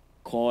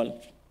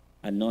 Called,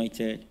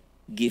 anointed,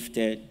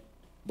 gifted,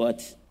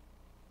 but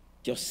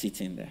just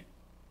sitting there,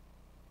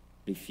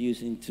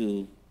 refusing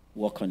to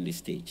walk on the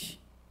stage.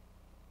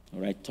 All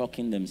right,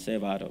 talking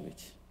themselves out of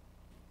it.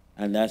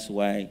 And that's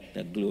why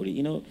the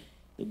glory,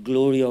 the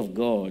glory of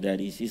God,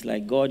 that is, it's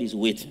like God is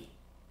waiting.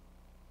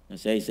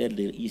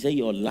 He said,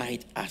 your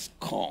light has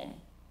come.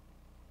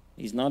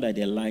 It's not that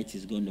the light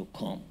is going to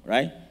come,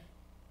 right?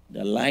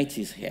 The light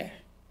is here.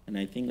 And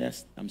I think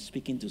I'm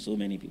speaking to so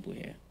many people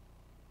here.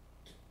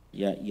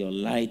 Yeah, your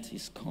light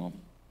is come.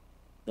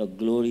 the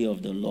glory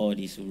of the Lord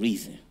is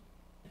risen.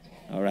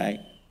 All right?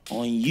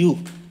 On you.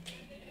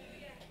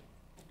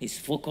 It's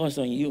focused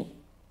on you.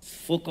 It's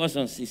focused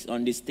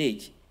on the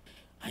stage.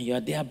 And you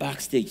are there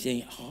backstage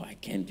saying, oh, I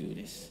can't do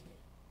this.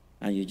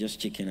 And you just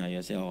chicken out.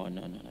 You say, oh,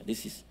 no.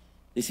 This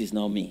is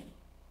not me.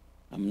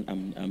 No.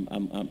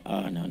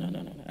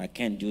 I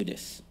can't do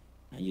this.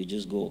 And you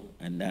just go.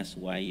 And that's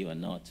why you are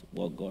not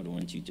what God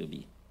wants you to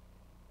be.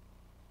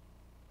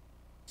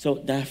 So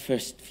that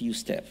first few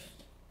steps,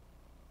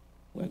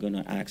 we're going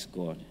to ask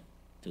God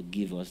to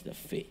give us the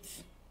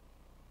faith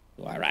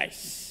to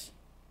arise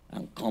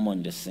and come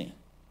on the scene.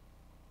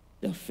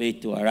 The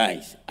faith to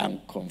arise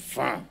and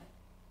confirm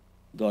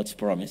God's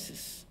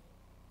promises.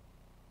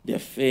 The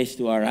faith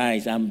to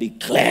arise and be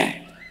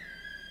clear.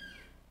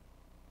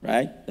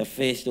 Right? The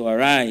faith to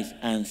arise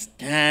and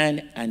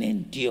stand and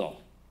endure.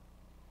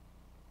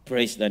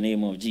 Praise the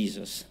name of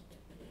Jesus.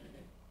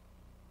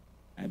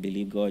 I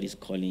believe God is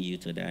calling you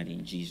to that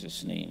in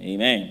Jesus' name.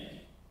 Amen.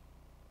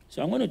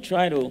 So I'm going to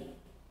try to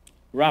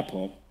wrap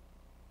up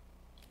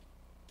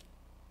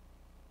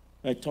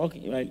by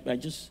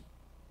just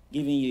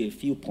giving you a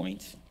few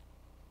points.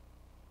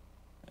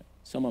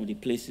 Some of the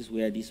places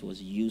where this was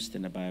used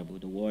in the Bible,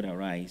 the word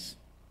arise.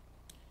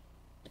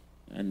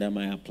 And that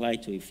might apply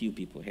to a few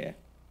people here.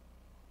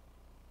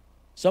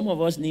 Some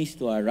of us need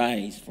to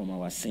arise from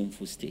our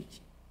sinful state.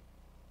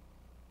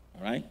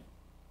 All right?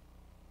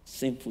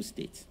 Sinful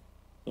state.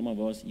 Some of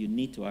us, you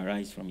need to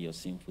arise from your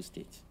sinful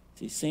state.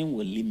 See, sin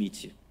will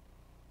limit you.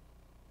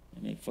 I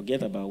mean,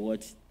 forget about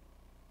what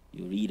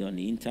you read on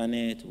the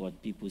internet,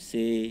 what people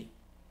say,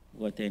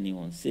 what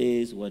anyone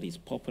says, what is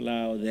popular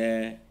out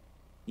there.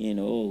 You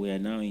know, we are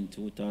now in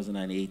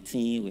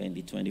 2018. We're in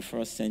the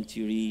 21st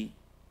century.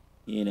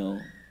 You know,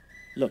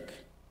 look,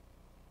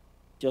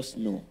 just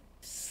know,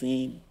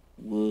 sin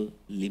will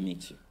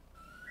limit you.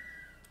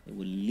 It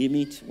will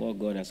limit what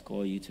God has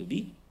called you to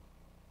be.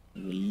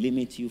 It will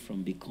limit you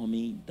from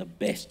becoming the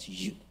best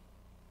you.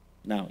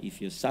 Now,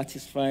 if you're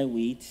satisfied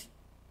with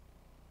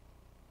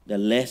the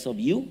less of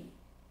you,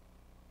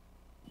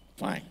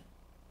 fine.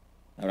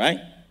 All right?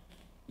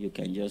 You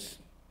can just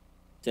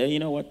say, you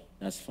know what?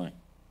 That's fine.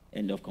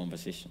 End of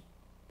conversation.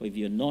 But if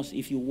you're not,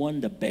 if you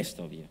want the best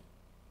of you,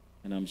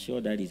 and I'm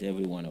sure that is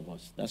every one of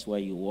us. That's why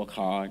you work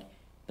hard.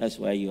 That's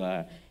why you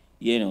are,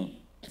 you know,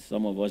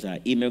 some of us are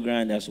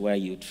immigrants. That's why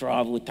you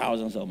travel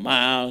thousands of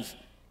miles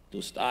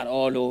to start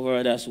all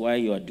over. That's why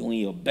you are doing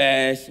your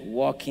best,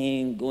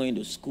 working, going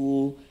to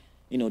school,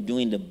 you know,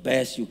 doing the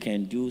best you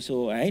can do.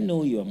 So I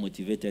know you are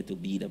motivated to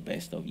be the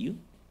best of you.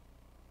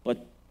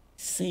 But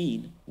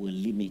sin will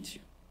limit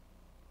you.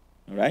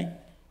 All right?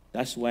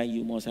 That's why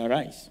you must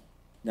arise.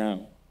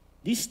 Now,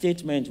 this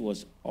statement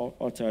was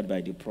uttered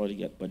by the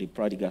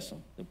prodigal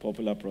son, the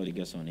popular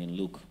prodigal son in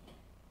Luke.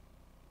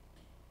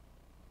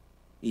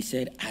 He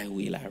said, I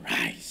will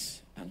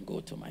arise and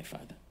go to my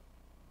father.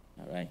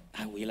 All right?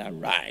 I will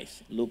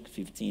arise. Luke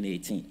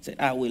 15:18. He said,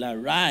 I will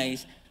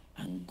arise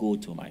and go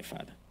to my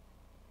father.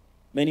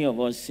 Many of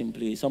us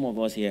some of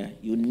us here,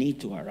 you need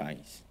to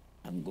arise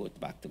and go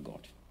back to God.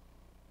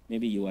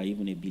 Maybe you are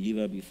even a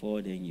believer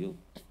before, then you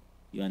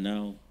are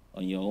now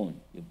on your own.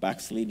 You're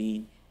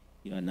backsliding.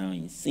 You are now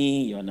in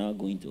sin. You are now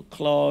going to a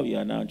club. You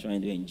are now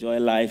trying to enjoy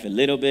life a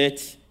little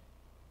bit.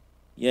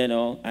 You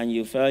know, and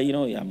you felt, you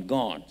know, I'm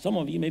gone. Some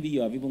of you, maybe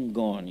you have even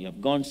gone. You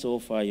have gone so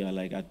far, you are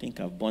like, I think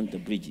I've burnt the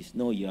bridges.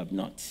 No, you have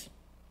not.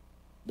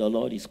 The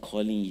Lord is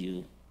calling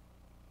you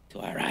to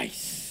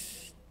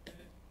arise.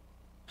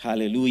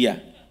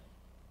 Hallelujah.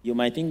 You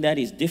might think that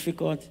is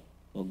difficult,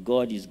 but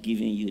God is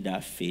giving you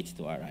that faith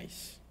to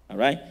arise. All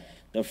right?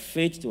 The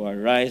faith to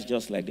arise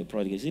just like the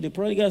prodigal. See, the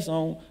prodigal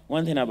son,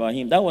 one thing about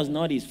him, that was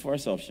not his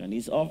first option.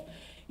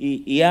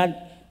 He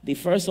had, the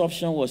first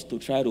option was to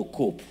try to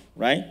cope,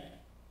 right?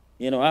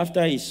 You know,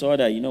 after he saw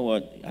that, you know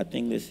what, I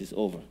think this is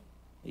over.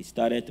 He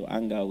started to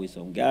hang out with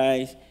some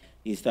guys.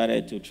 He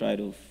started to try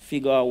to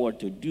figure out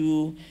what to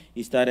do.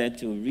 He started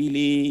to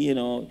really, you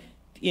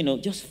know,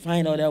 just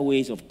find other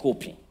ways of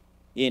coping.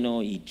 You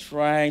know, he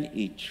tried.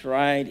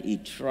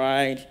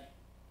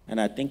 And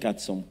I think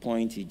at some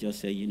point he just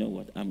said, you know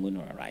what, I'm going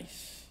to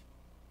arise.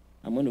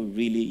 I'm going to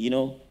really, you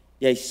know,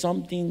 there is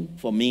something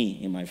for me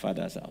in my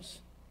father's house.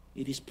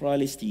 It is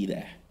probably still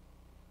there.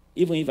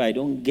 Even if I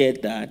don't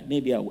get that,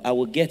 maybe I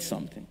will get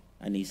something.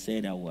 And he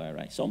said, I will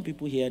arise. Some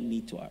people here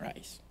need to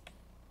arise.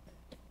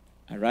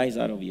 Arise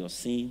out of your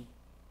sin.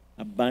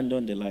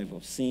 Abandon the life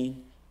of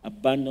sin.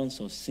 Abandon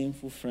some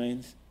sinful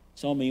friends,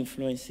 some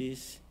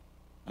influences.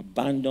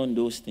 Abandon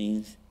those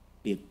things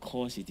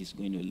because it is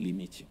going to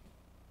limit you.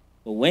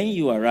 But when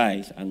you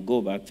arise and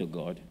go back to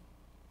God,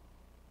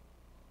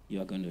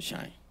 you are going to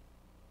shine.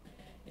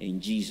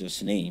 In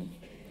Jesus' name.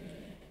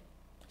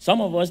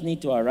 Some of us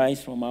need to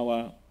arise from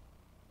our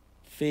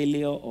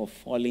failure or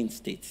fallen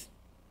state.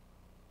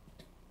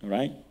 All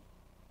right?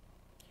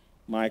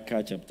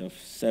 Micah chapter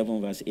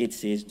 7 verse 8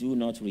 says, do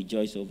not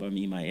rejoice over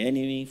me, my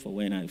enemy, for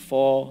when I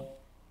fall,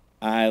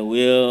 I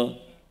will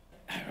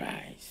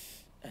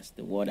arise. That's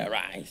the word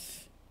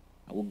arise.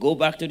 I will go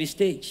back to the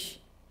stage.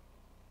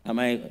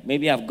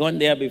 Maybe I've gone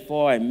there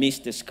before, I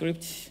missed the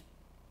script.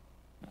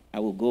 I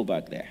will go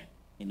back there.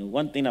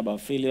 One thing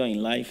about failure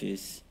in life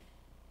is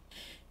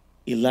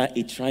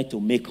it tried to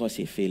make us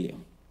a failure.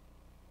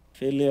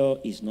 Failure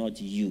is not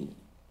you.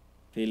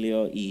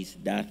 Failure is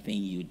that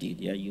thing you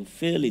did. Yeah, you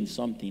fail in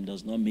something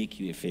does not make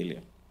you a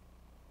failure.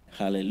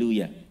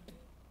 Hallelujah.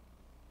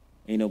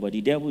 But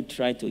the devil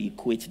tried to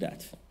equate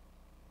that.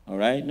 All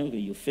right? No,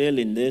 you fail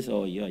in this,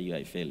 or you are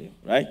a failure,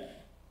 right?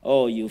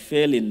 Oh, you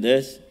fail in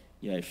this,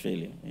 you are a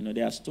failure.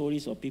 There are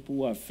stories of people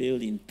who have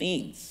failed in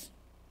things.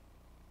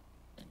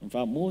 In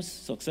fact,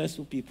 most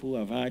successful people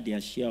have had their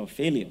share of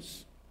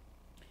failures.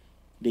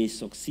 They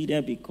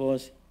succeeded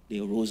because they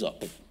rose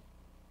up.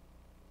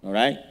 All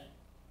right?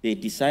 They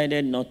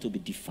decided not to be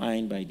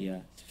defined by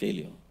their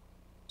failure.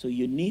 So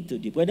you need to,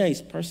 whether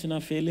it's personal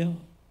failure,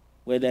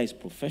 whether it's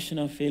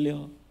professional failure,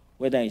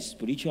 whether it's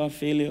spiritual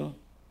failure,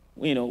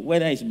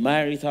 whether it's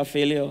marital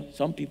failure.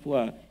 Some people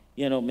are,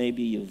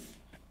 maybe you've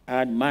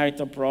had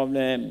marital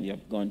problem,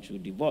 you've gone through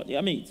divorce.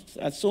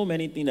 There's so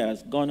many things that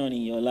has gone on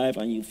in your life,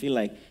 and you feel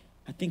like,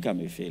 I think I'm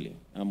a failure.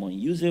 I'm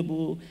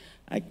unusable.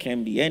 I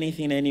can't be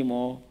anything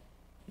anymore.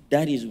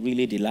 That is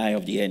really the lie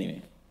of the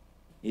enemy.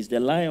 It's the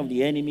lie of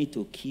the enemy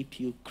to keep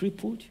you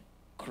crippled,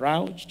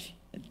 crouched,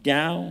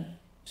 down,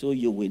 so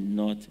you will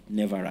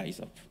never rise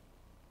up.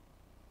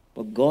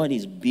 But God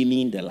is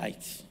beaming the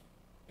light.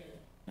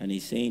 And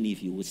he's saying,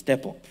 if you will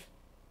step up,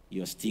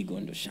 you're still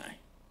going to shine.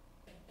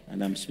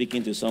 And I'm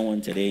speaking to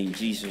someone today in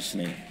Jesus'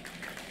 name.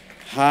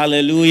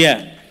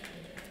 Hallelujah.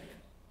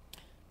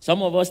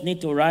 Some of us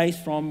need to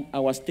rise from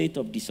our state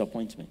of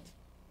disappointment.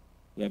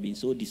 We have been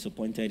so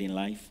disappointed in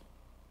life,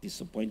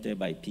 disappointed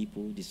by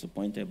people,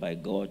 disappointed by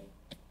God.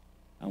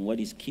 And what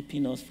is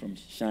keeping us from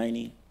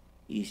shining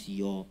is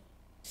your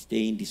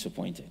staying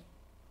disappointed.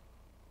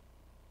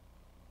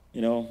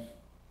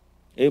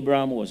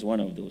 Abraham was one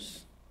of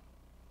those.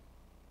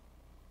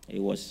 He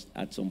was,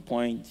 at some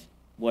point,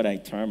 what I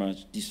term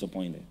as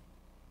disappointed.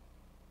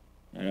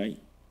 All right?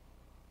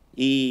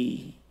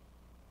 Him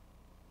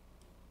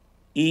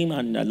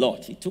and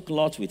Lot. He took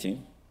Lot with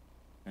him.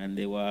 And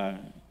they were,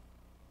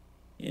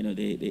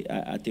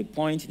 at a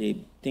point,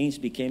 things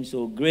became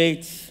so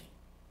great.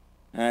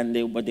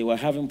 But they were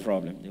having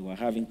problems. They were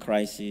having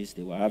crisis.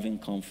 They were having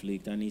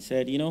conflict. And he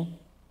said,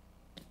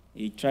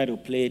 he tried to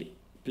play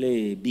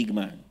a big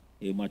man,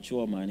 a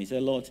mature man. He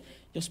said, Lord,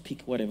 just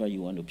pick whatever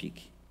you want to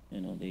pick.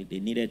 They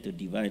needed to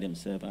divide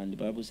themselves. And the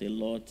Bible said,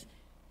 Lord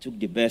took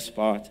the best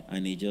part,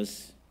 and he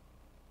just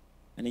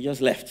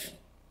left.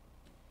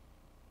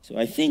 So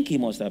I think he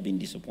must have been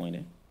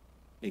disappointed,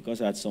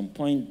 because at some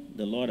point,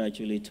 the Lord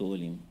actually told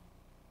him,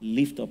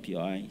 lift up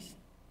your eyes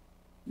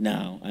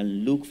now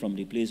and look from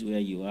the place where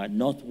you are,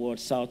 northward,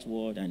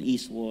 southward, and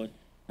eastward,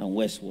 and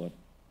westward.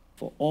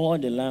 For all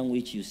the land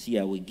which you see,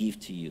 I will give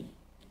to you,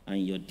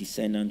 and your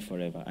descendant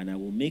forever. And I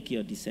will make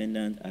your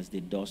descendant as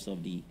the dust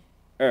of the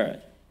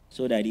earth,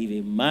 so that if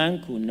a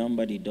man could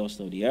number the dust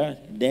of the earth,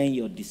 then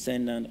your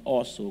descendant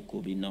also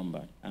could be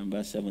numbered. And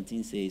verse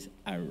 17 says,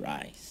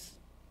 arise.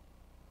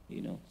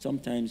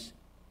 Sometimes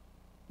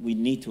we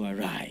need to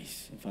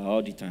arise. In fact,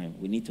 all the time,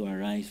 we need to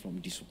arise from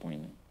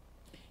disappointment.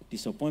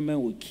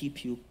 Disappointment will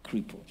keep you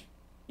crippled.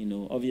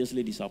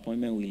 Obviously,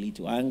 disappointment will lead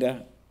to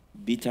anger,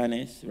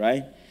 bitterness,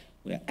 right?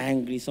 We're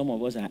angry. Some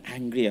of us are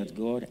angry at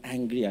God,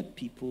 angry at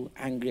people,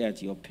 angry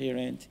at your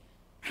parents,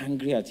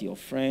 angry at your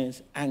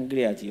friends,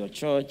 angry at your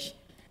church,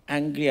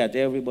 angry at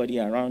everybody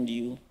around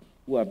you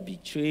who have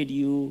betrayed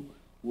you,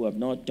 who have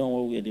not done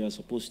what they are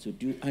supposed to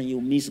do, and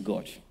you miss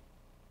God.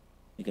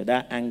 Because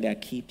that anger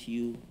keeps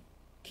you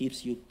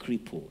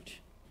crippled,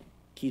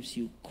 keeps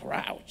you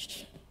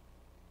crouched,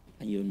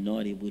 and you're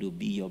not able to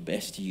be your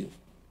best you.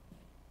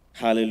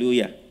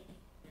 Hallelujah.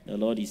 The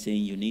Lord is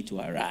saying you need to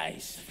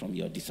arise from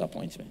your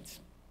disappointment.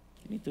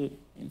 You need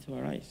to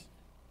arise.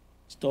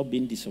 Stop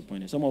being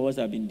disappointed. Some of us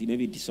have been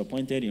maybe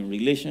disappointed in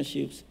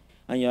relationships,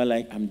 and you're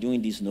like, I'm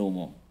doing this no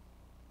more.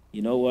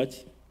 You know what?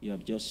 You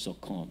have just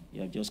succumbed.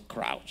 You have just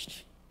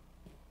crouched.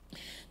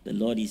 The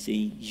Lord is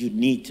saying you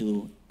need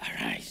to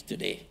arise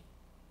today.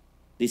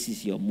 This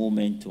is your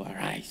moment to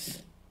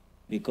arise,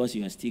 because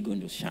you are still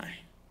going to shine.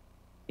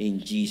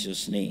 In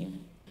Jesus' name.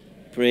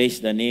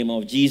 Praise the name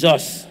of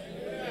Jesus.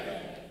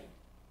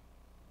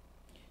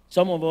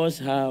 Some of us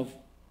have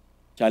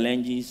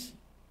challenges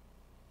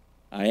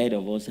ahead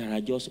of us that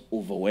are just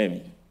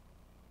overwhelming.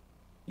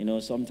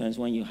 Sometimes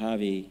when you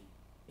have a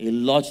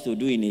lot to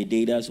do in a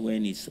day, that's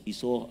when it's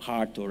so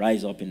hard to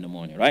rise up in the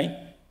morning, right?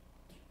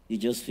 You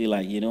just feel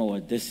like,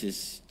 this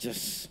is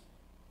just...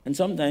 And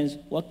sometimes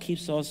what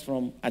keeps us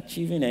from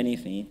achieving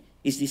anything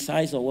is the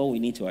size of what we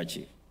need to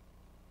achieve,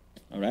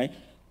 all right?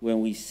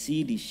 When we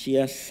see the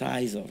sheer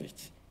size of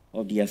it,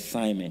 of the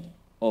assignment,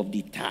 of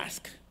the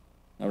task,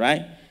 all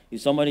right?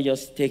 If somebody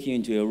just take you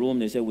into a room,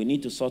 they say, we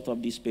need to sort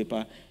up this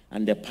paper,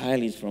 and the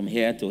pile is from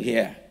here to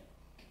here.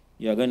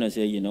 You're going to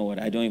say, you know what,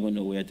 I don't even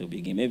know where to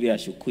begin. Maybe I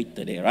should quit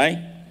today, right?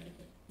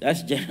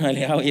 That's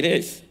generally how it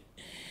is.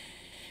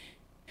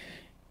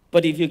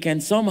 But if you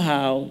can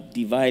somehow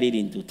divide it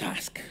into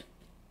tasks,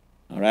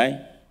 all right?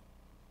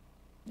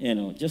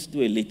 Just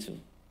do a little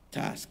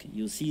task.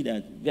 You'll see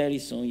that very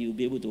soon you'll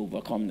be able to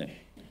overcome them.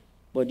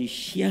 But the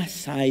sheer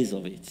size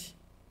of it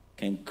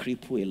can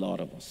cripple a lot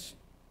of us.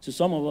 So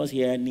some of us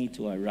here need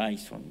to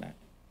arise from that.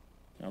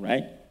 All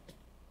right?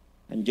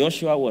 And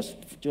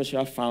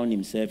Joshua found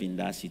himself in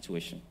that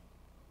situation.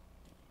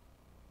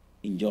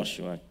 In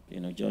Joshua,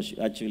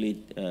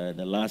 actually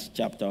the last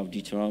chapter of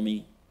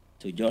Deuteronomy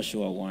to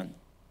Joshua 1,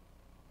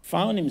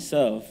 found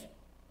himself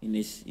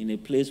in a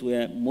place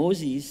where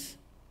Moses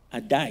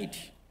had died.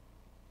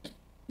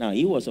 Now,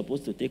 he was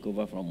supposed to take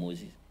over from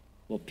Moses,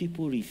 but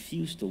people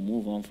refused to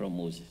move on from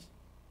Moses.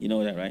 You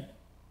know that, right?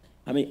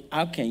 I mean,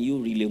 how can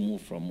you really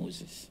move from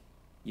Moses?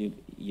 It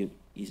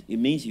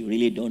means you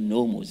really don't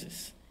know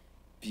Moses.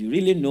 If you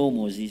really know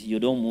Moses, you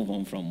don't move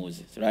on from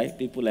Moses, right?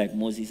 People like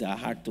Moses are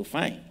hard to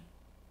find.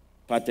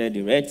 Parted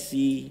the Red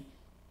Sea,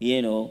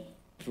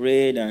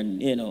 prayed,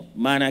 and,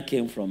 manna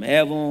came from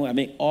heaven. I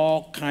mean,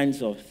 all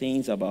kinds of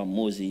things about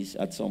Moses.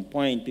 At some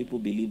point, people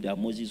believed that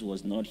Moses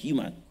was not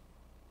human,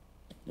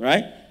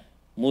 right?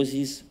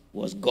 Moses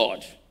was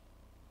God.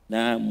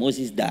 Now,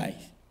 Moses died.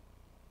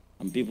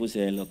 And people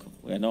say, look,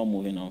 we're not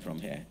moving on from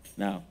here.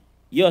 Now,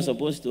 you're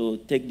supposed to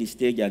take the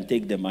stage and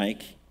take the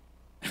mic.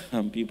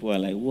 And people are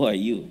like, who are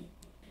you?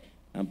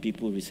 And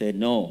people will say,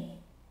 no.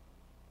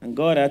 And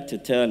God had to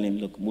tell him,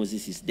 look,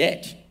 Moses is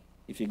dead.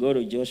 If you go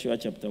to Joshua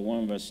chapter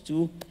 1, verse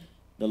 2,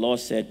 the Lord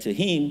said to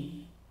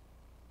him,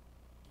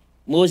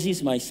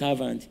 Moses, my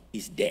servant,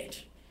 is dead.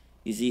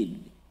 You see,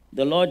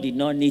 the Lord did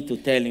not need to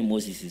tell him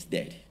Moses is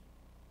dead.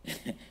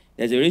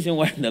 There's a reason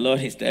why the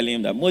Lord is telling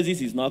him that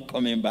Moses is not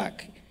coming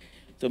back.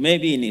 So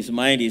maybe in his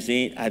mind he's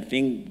saying, I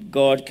think,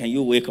 God, can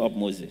you wake up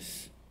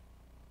Moses?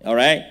 All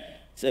right?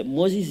 So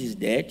Moses is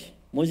dead.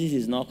 Moses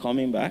is not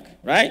coming back,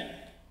 right?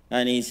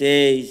 And he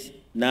says,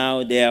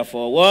 now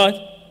therefore what?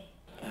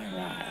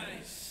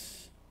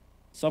 Arise.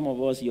 Some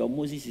of us, your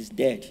Moses is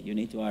dead. You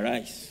need to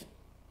arise.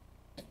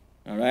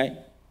 All right?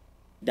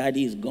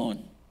 Daddy is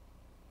gone.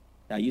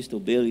 That used to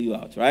bail you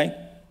out, right?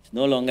 It's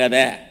no longer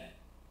there.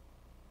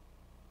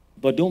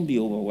 But don't be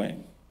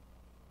overwhelmed.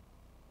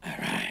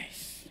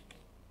 Arise.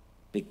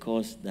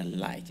 Because the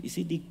light. You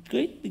see, the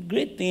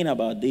great thing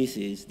about this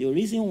is the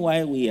reason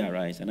why we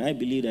arise, and I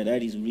believe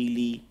that is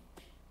really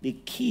the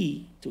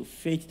key to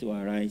faith to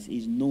arise,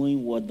 is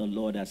knowing what the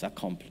Lord has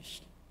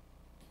accomplished.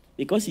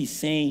 Because he's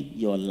saying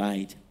your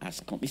light has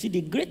come. You see,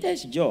 the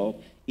greatest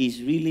job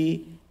is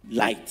really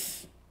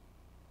light.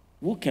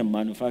 Who can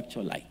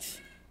manufacture light?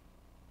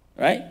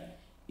 Right?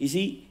 You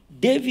see,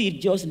 David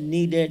just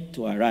needed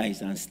to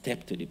arise and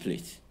step to the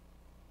plate.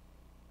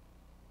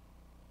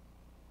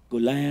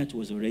 Goliath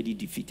was already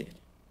defeated.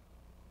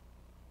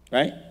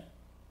 Right?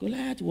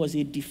 Goliath was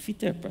a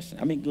defeated person.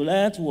 I mean,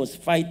 Goliath was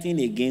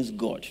fighting against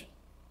God.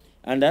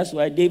 And that's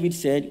why David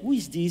said, who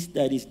is this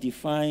that is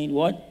defying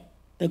what?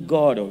 The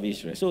God of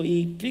Israel. So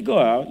he figured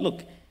out,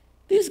 look,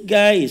 this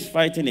guy is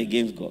fighting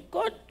against God.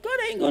 God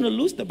ain't going to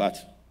lose the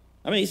battle.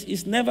 I mean,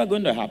 it's never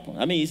going to happen.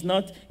 I mean, it's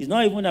not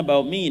even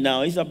about me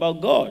now. It's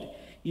about God.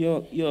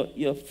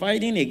 You're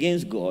fighting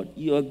against God.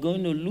 You're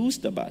going to lose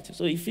the battle.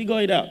 So he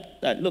figured it out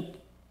that, look,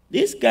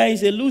 this guy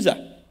is a loser.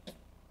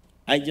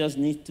 I just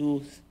need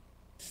to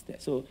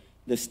step. So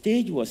the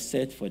stage was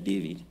set for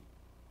David,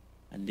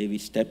 and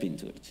David stepped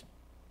into it.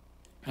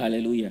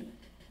 Hallelujah.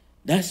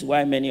 That's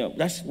why many of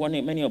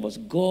us,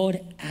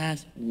 God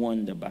has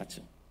won the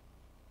battle.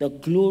 The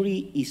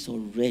glory is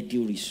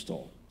already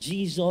restored.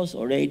 Jesus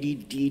already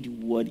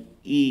did what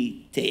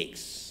it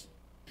takes.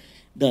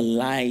 The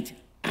light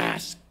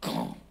has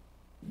come.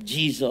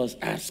 Jesus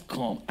has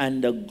come,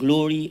 and the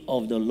glory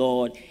of the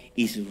Lord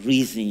is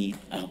risen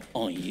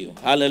on you.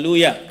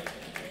 Hallelujah.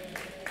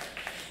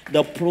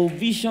 The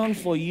provision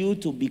for you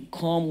to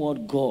become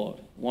what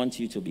God wants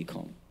you to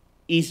become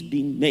is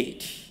being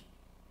made.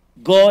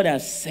 God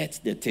has set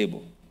the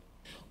table.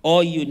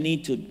 All you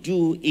need to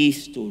do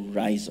is to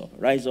rise up.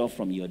 Rise up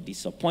from your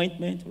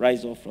disappointment.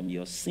 Rise up from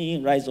your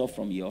sin. Rise up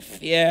from your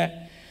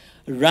fear.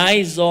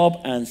 Rise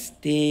up and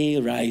stay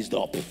rised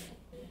up.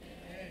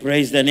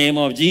 Praise the name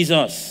of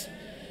Jesus.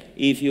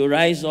 If you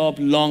rise up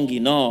long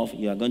enough,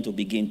 you are going to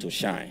begin to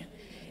shine.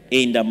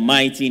 In the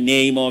mighty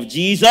name of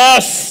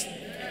Jesus.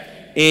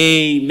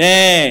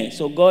 Amen.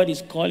 So God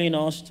is calling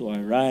us to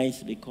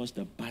arise because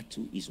the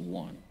battle is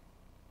won.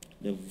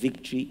 The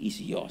victory is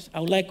yours.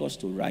 I would like us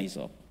to rise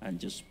up and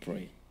just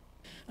pray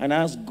and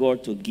ask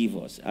God to give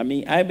us. I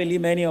mean, I believe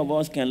many of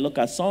us can look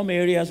at some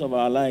areas of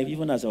our life,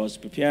 even as I was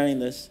preparing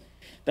this.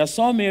 There are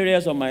some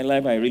areas of my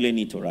life I really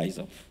need to rise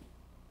up.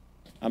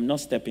 I'm not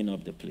stepping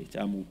up the plate.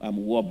 I'm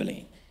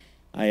wobbling.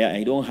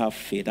 I don't have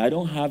faith. I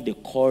don't have the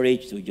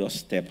courage to just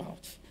step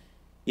out.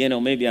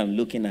 Maybe I'm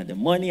looking at the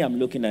money. I'm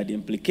looking at the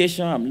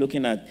implication. I'm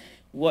looking at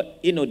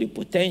the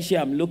potential.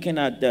 I'm looking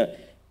at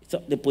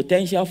the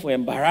potential for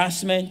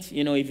embarrassment.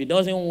 If it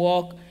doesn't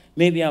work,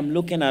 maybe I'm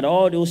looking at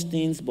all those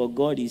things, but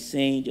God is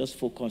saying, just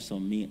focus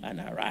on me and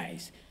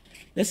arise.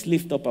 Let's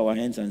lift up our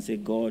hands and say,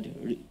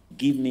 God,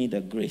 give me the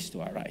grace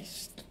to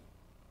arise.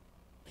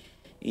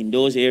 In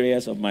those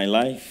areas of my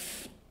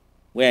life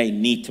where I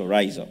need to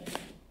rise up,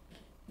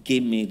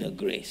 Give me the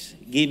grace.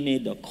 Give me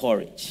the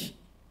courage.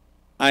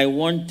 I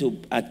want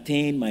to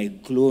attain my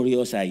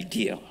glorious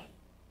ideal.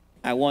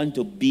 I want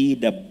to be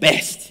the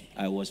best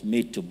I was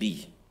made to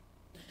be.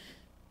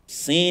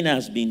 Sin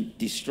has been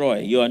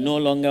destroyed. You are no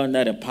longer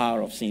under the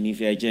power of sin if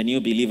you're a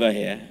genuine believer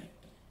here.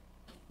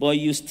 But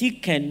you still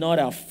cannot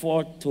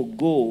afford to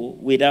go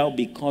without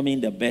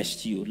becoming the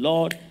best you.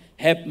 Lord,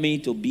 help me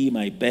to be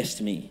my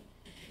best me.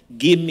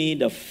 Give me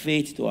the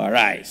faith to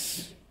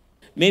arise.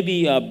 Maybe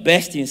you are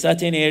best in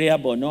certain area,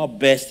 but not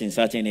best in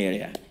certain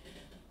area.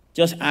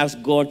 Just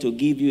ask God to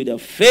give you the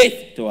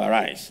faith to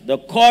arise, the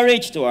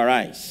courage to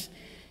arise.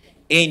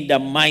 In the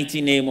mighty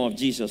name of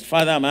Jesus.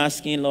 Father, I'm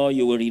asking, Lord,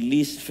 you will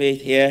release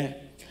faith here,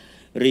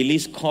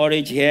 release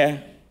courage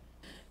here,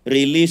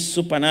 release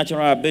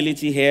supernatural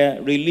ability here,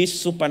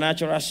 release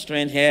supernatural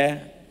strength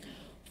here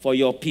for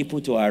your people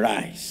to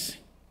arise.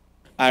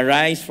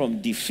 Arise from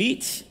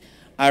defeat,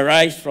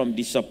 arise from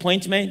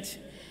disappointment,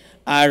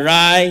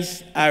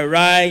 arise,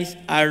 arise,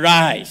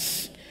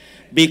 arise,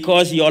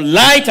 because your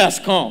light has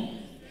come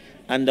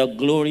and the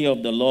glory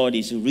of the Lord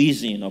is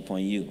risen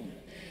upon you.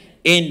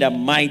 In the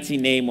mighty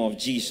name of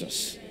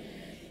Jesus.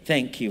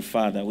 Thank you,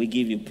 Father. We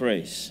give you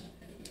praise.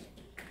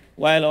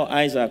 While our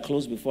eyes are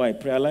closed before I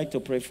pray, I'd like to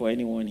pray for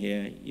anyone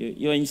here.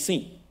 You're in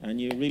sin, and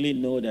you really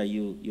know that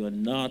you're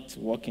not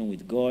walking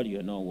with God,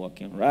 you're not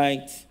walking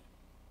right,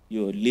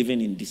 you're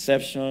living in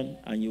deception,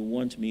 and you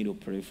want me to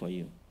pray for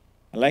you.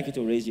 I'd like you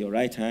to raise your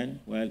right hand.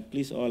 Well,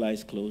 please, all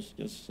eyes closed,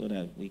 just so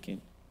that we can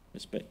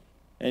respect.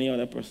 Any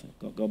other person?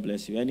 God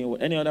bless you.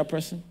 Any other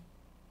person?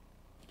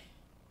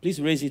 Please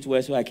raise it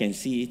well so I can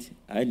see it.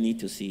 I need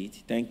to see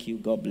it. Thank you.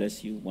 God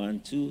bless you.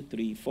 1, 2,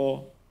 3,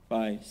 4,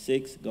 5,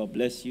 6. God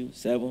bless you.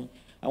 7.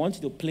 I want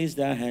you to place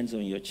their hands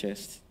on your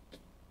chest.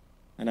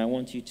 And I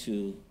want you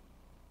to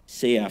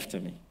say after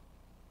me.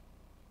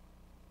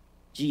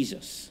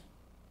 Jesus,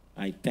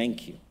 I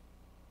thank you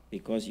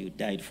because you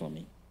died for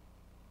me.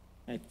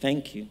 I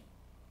thank you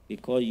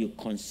because you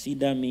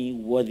consider me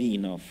worthy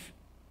enough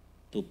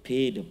to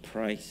pay the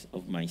price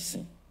of my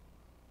sin.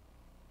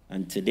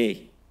 And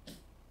today,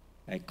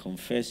 I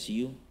confess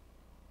you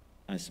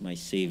as my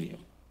Savior.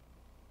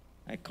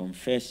 I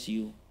confess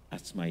you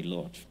as my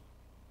Lord.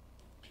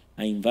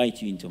 I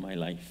invite you into my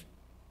life.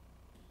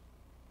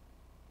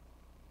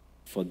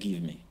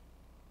 Forgive me.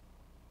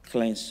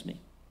 Cleanse me.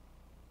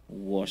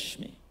 Wash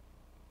me.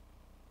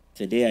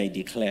 Today I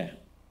declare,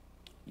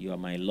 you are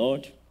my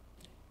Lord.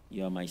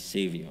 You are my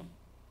Savior.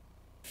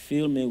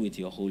 Fill me with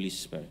your Holy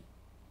Spirit.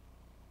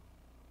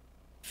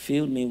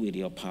 Fill me with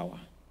your power.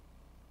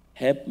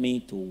 Help me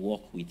to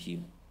walk with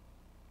you.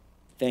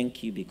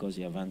 Thank you because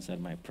you have answered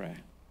my prayer.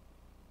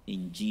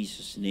 In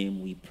Jesus'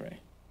 name we pray.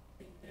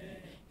 Amen.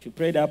 If you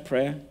pray that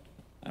prayer,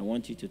 I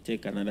want you to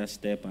take another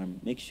step and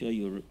make sure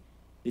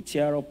the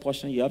tear up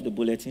portion, you have the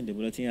bulletin. The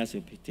bulletin has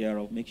a tear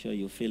up. Make sure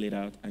you fill it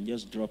out and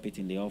just drop it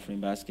in the offering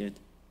basket.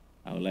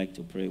 I would like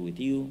to pray with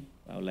you.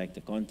 I would like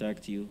to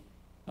contact you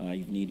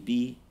if need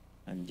be,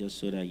 and just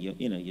so that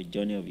your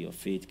journey of your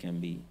faith can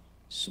be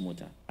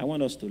smoother. I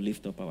want us to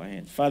lift up our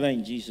hands. Father,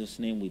 in Jesus'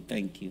 name, we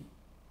thank you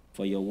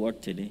for your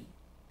word today.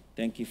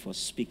 Thank you for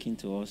speaking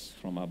to us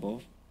from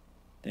above.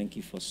 Thank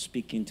you for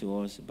speaking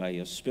to us by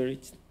your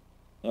Spirit.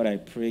 Lord, I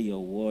pray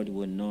your word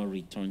will not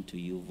return to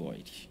you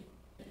void.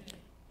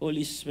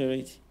 Holy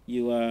Spirit,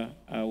 you are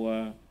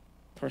our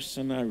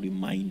personal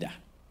reminder.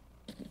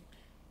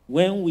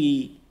 When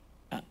we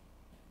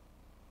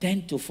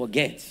tend to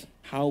forget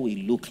how we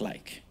look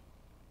like,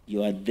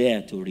 you are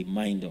there to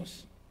remind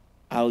us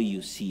how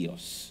you see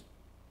us.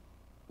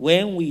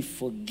 When we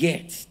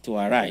forget to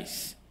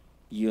arise,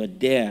 you are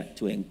there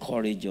to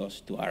encourage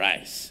us to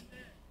arise.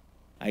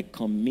 I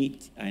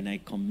commit and I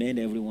commend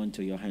everyone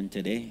to your hand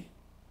today.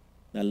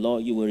 That,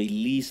 Lord, you will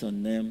release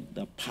on them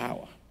the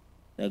power,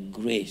 the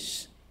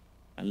grace.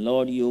 And,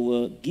 Lord, you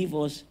will give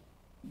us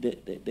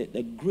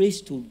the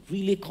grace to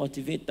really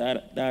cultivate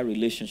that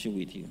relationship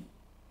with you.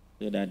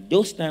 So that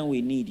those times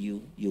we need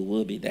you, you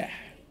will be there.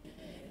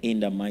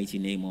 In the mighty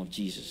name of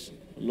Jesus.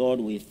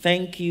 Lord, we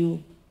thank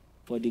you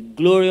for the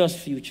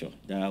glorious future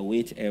that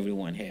awaits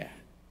everyone here.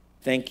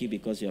 Thank you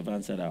because you have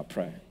answered our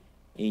prayer.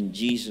 In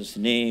Jesus'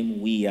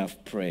 name we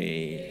have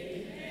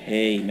prayed.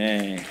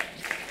 Amen. Amen.